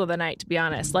worst commercials of the night, to be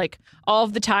honest. Like all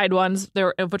of the Tide ones,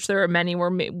 of which there were many,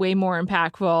 were way more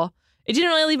impactful. it didn't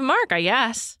really leave a mark, I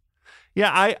guess. Yeah,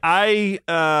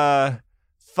 I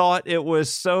thought it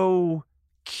was so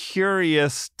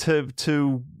curious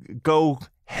to go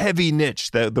heavy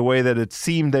niche the way that it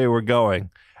seemed they were going.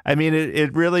 I mean,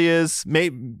 it really is.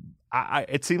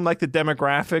 It seemed like the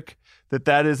demographic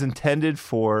that is intended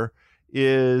for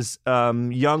is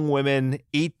young women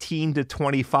 18 to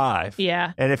 25.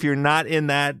 Yeah. And if you're not in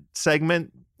that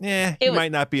segment, you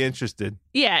might not be interested.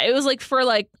 Yeah, it was like for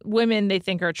like women they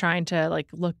think are trying to like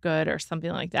look good or something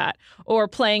like that, or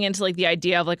playing into like the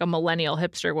idea of like a millennial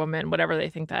hipster woman, whatever they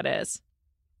think that is.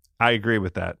 I agree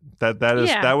with that.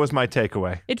 That was my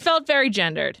takeaway. It felt very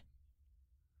gendered.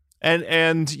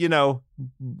 And you know,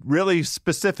 really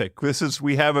specific.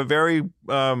 We have a very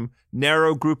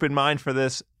narrow group in mind for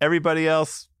this. Everybody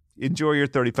else, enjoy your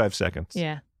 35 seconds.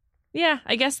 Yeah.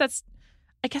 I guess that's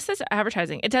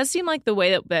advertising. It does seem like the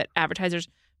way that advertisers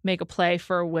make a play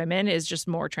for women is just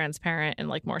more transparent and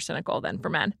like more cynical than for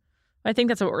men. I think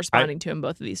that's what we're responding to in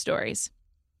both of these stories.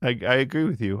 I agree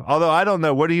with you. Although I don't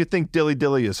know. What do you think Dilly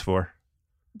Dilly is for?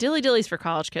 Dilly Dilly's for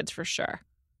college kids for sure.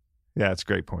 Yeah, that's a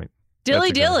great point.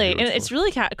 Dilly Dilly, and it's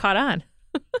really caught on.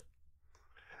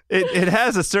 It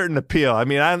has a certain appeal. I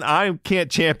mean, I can't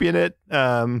champion it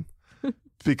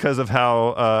because of how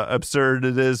absurd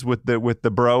it is with the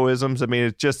broisms. I mean,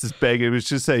 it's just as big. It was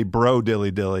just say bro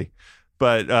Dilly Dilly,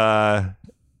 but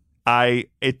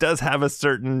it does have a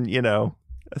certain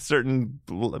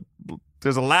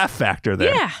there's a laugh factor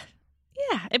there. Yeah.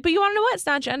 But you want to know what? It's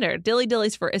not gender. Dilly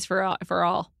Dilly's for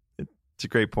all. It's a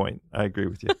great point. I agree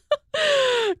with you.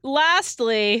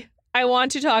 Lastly, I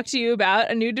want to talk to you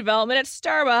about a new development at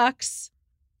Starbucks.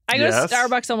 I go to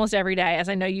Starbucks almost every day, as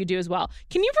I know you do as well.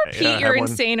 Can you repeat your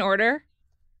insane order?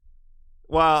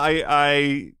 Well,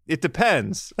 it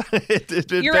depends. it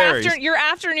varies. Your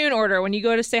afternoon order when you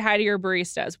go to say hi to your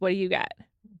baristas, what do you get?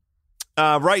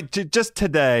 Right, just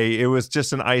today it was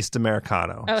just an iced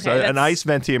Americano. Okay, so an iced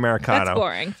venti Americano. That's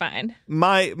boring. Fine.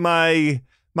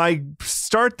 My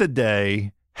start the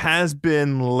day has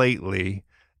been lately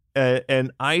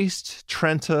an iced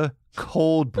Trenta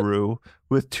cold brew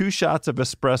with 2 shots of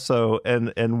espresso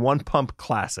and 1 pump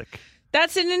classic.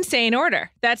 That's an insane order.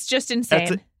 That's just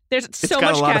insane. There's so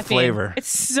much a lot caffeine. Of flavor. It's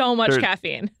so much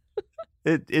caffeine.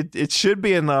 It should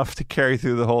be enough to carry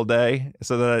through the whole day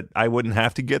so that I wouldn't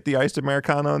have to get the iced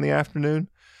Americano in the afternoon.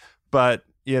 But,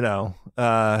 you know,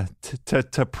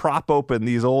 to prop open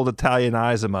these old Italian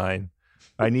eyes of mine,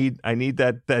 I need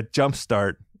that jump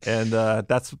start. And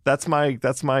that's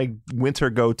my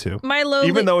winter go-to.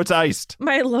 Even though it's iced.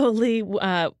 My lowly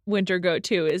winter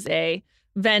go-to is a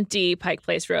venti Pike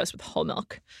Place roast with whole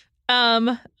milk.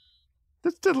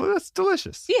 That's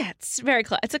delicious. Yeah, it's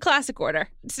it's a classic order.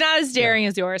 It's not as daring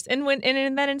as yours. And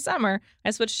then in summer, I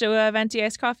switched to a venti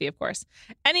iced coffee, of course.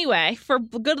 Anyway, for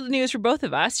good news for both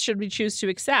of us, should we choose to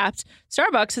accept,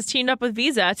 Starbucks has teamed up with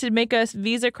Visa to make a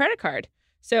Visa credit card.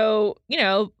 So, you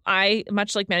know, I,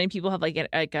 much like many people have like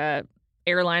a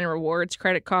airline rewards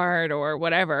credit card or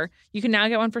whatever, you can now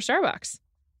get one for Starbucks.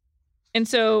 And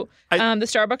so the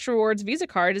Starbucks Rewards Visa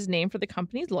card is named for the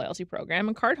company's loyalty program,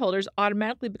 and cardholders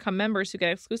automatically become members who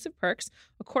get exclusive perks,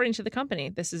 according to the company.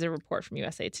 This is a report from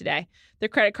USA Today. The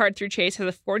credit card through Chase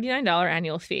has a $49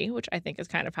 annual fee, which I think is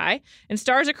kind of high, and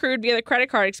stars accrued via the credit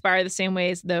card expire the same way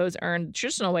as those earned the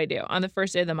traditional way do, on the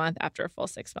first day of the month after a full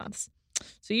 6 months.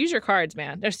 So use your cards,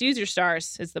 man. Just use your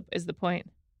stars is the point.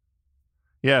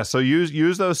 Yeah, so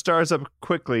use those stars up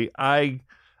quickly.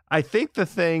 I think the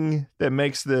thing that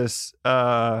makes this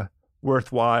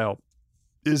worthwhile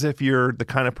is if you're the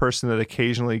kind of person that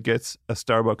occasionally gets a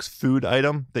Starbucks food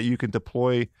item that you can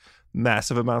deploy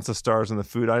massive amounts of stars in the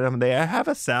food item. They have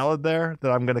a salad there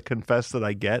that I'm going to confess that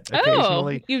I get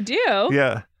occasionally. Oh, you do?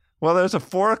 Yeah. Well, there's a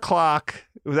 4 o'clock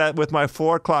that with my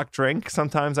 4 o'clock drink.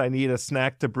 Sometimes I need a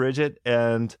snack to bridge it,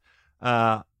 and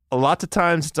a lot of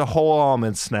times it's a whole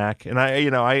almond snack. And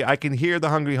I can hear the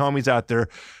hungry homies out there.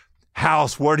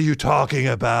 House, what are you talking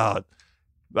about?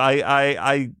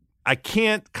 I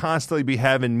can't constantly be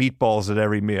having meatballs at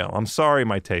every meal. I'm sorry,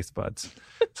 my taste buds.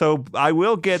 So I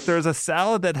will there's a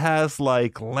salad that has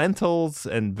like lentils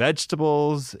and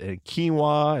vegetables and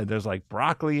quinoa, and there's like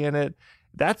broccoli in it.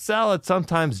 That salad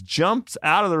sometimes jumps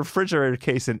out of the refrigerator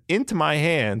case and into my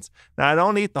hands. Now, I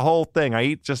don't eat the whole thing. I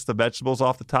eat just the vegetables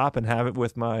off the top and have it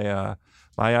with my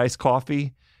my iced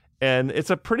coffee. And it's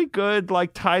a pretty good,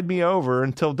 like, tide me over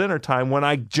until dinner time when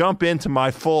I jump into my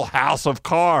full house of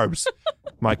carbs,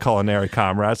 my culinary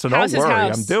comrade. So don't worry,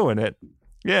 I'm doing it.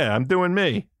 Yeah, I'm doing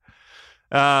me.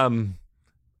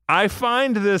 I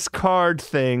find this card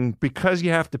thing, because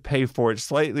you have to pay for it,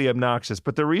 slightly obnoxious.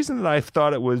 But the reason that I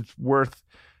thought it was worth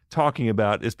talking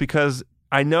about is because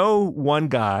I know one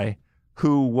guy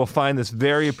who will find this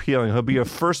very appealing. He'll be a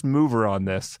first mover on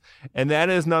this, and that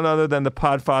is none other than the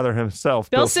Podfather himself,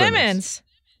 Bill Simmons.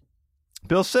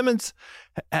 Bill Simmons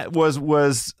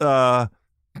was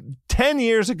 10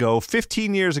 years ago,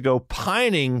 15 years ago,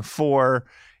 pining for,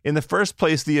 in the first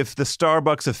place, the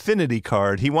Starbucks Affinity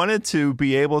card. He wanted to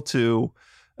be able to,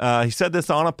 he said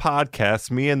this on a podcast,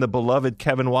 me and the beloved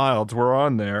Kevin Wildes were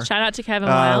on there. Shout out to Kevin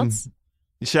Wildes.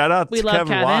 Shout out We to love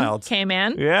Kevin Wildes.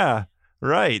 K-Man. Yeah,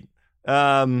 right.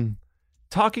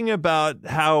 Talking about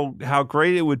how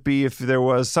great it would be if there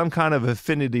was some kind of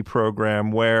affinity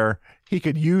program where he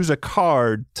could use a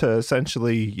card to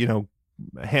essentially,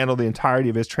 handle the entirety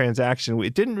of his transaction.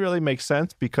 It didn't really make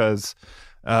sense because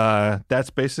that's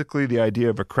basically the idea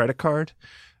of a credit card.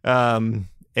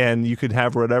 And you could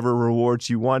have whatever rewards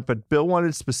you want, but Bill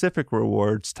wanted specific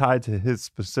rewards tied to his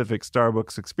specific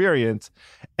Starbucks experience.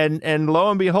 And lo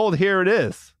and behold, here it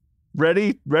is.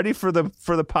 Ready for the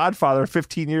Podfather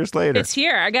 15 years later. It's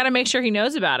here. I got to make sure he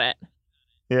knows about it.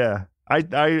 Yeah.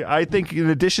 I think in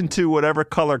addition to whatever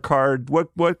color card,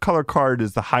 what color card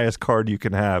is the highest card you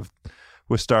can have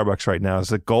with Starbucks right now?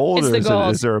 Is it gold It's or the is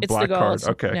gold. there a It's black the gold. card?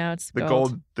 Okay. No, it's the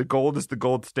gold. The gold is the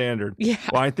gold standard. Yeah.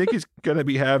 Well, I think he's going to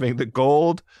be having the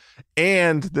gold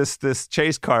and this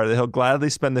Chase card that he'll gladly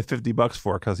spend the $50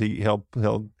 for because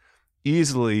he'll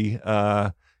easily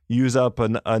use up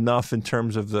enough in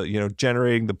terms of the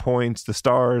generating the points, the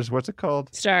stars. What's it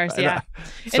called? Stars, yeah.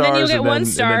 Stars, and then you get one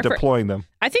star and then for deploying them.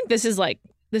 I think this is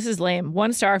lame.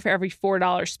 1 star for every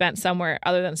 $4 spent somewhere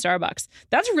other than Starbucks.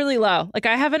 That's really low. Like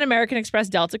I have an American Express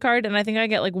Delta card, and I think I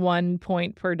get like 1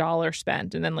 point per dollar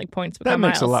spent, and then like points become That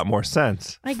makes miles. a lot more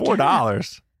sense. I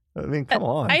 $4. I mean, come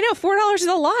on. I know $4 is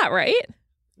a lot, right?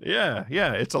 Yeah,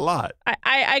 it's a lot.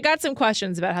 I got some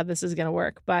questions about how this is going to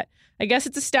work, but I guess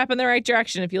it's a step in the right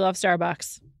direction if you love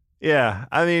Starbucks. Yeah,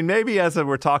 I mean, maybe as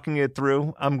we're talking it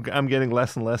through, I'm getting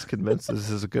less and less convinced this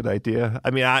is a good idea.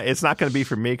 I mean, it's not going to be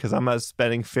for me because I'm not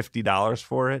spending $50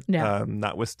 for it, No.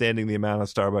 notwithstanding the amount of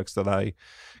Starbucks that I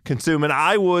consume. And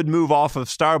I would move off of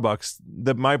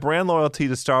Starbucks. My brand loyalty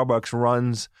to Starbucks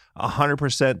runs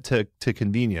 100% to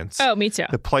convenience. Oh, me too.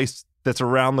 The place that's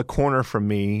around the corner from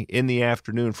me in the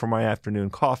afternoon for my afternoon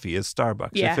coffee is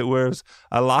Starbucks. Yeah. If it was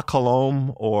a La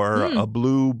Colombe or a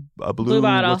blue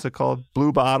Bottle. what's it called?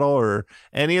 Blue Bottle, or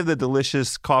any of the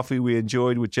delicious coffee we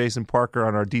enjoyed with Jason Parker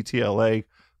on our DTLA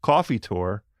coffee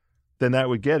tour, then that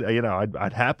would get,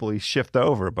 I'd happily shift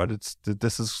over, but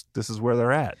this is where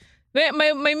they're at.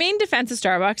 My main defense of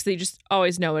Starbucks, that you just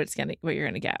always know what you're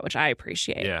gonna get, which I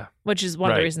appreciate. Yeah. Which is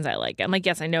one of the Right. reasons I like it. I'm like,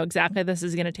 yes, I know exactly how this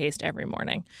is gonna taste every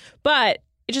morning, but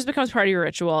it just becomes part of your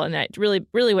ritual, and that really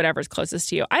whatever's closest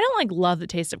to you. I don't love the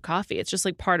taste of coffee. It's just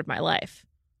like part of my life.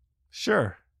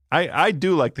 Sure. I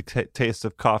do like the taste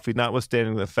of coffee,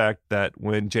 notwithstanding the fact that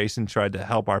when Jason tried to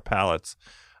help our palates,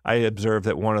 I observed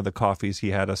that one of the coffees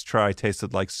he had us try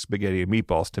tasted like spaghetti and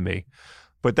meatballs to me.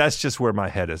 But that's just where my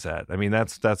head is at. I mean,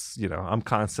 that's I'm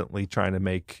constantly trying to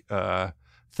make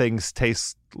things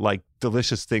taste like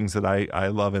delicious things that I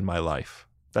love in my life.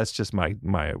 That's just my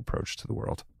approach to the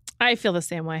world. I feel the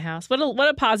same way, House. What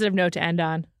a positive note to end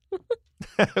on.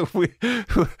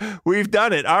 We've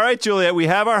done it. All right, Juliet, we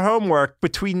have our homework.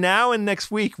 Between now and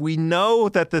next week, we know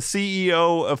that the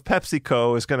CEO of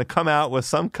PepsiCo is going to come out with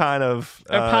some kind of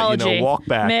apology. Walk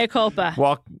back. Mea culpa.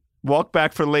 Walk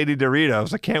back for Lady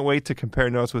Doritos. I can't wait to compare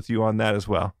notes with you on that as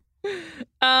well.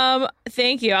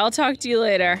 Thank you. I'll talk to you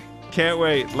later. Can't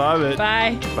wait. Love it.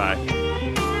 Bye. Bye.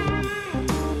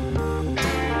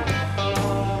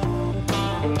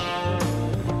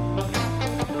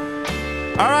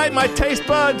 All right, my taste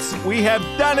buds, we have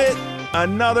done it.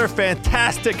 Another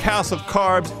fantastic House of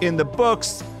Carbs in the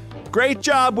books. Great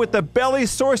job with the belly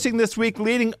sourcing this week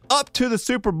leading up to the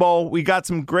Super Bowl. We got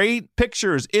some great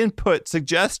pictures, input,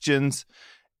 suggestions,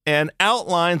 and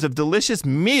outlines of delicious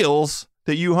meals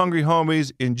that you hungry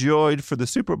homies enjoyed for the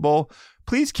Super Bowl.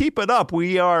 Please keep it up.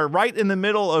 We are right in the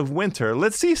middle of winter.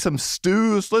 Let's see some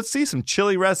stews. Let's see some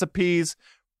chili recipes.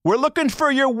 We're looking for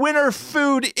your winter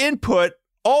food input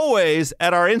always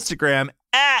at our Instagram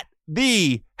at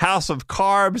the House of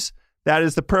Carbs. That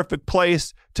is the perfect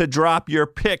place to drop your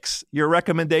picks, your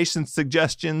recommendations,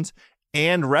 suggestions,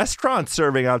 and restaurants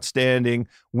serving outstanding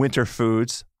winter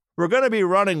foods. We're going to be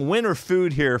running winter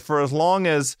food here for as long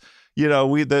as,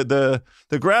 the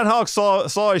groundhog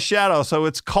saw a shadow, so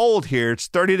it's cold here. It's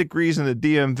 30 degrees in the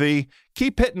DMV.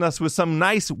 Keep hitting us with some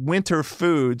nice winter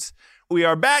foods. We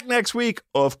are back next week,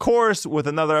 of course, with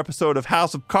another episode of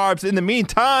House of Carbs. In the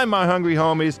meantime, my hungry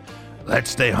homies, let's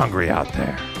stay hungry out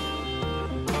there.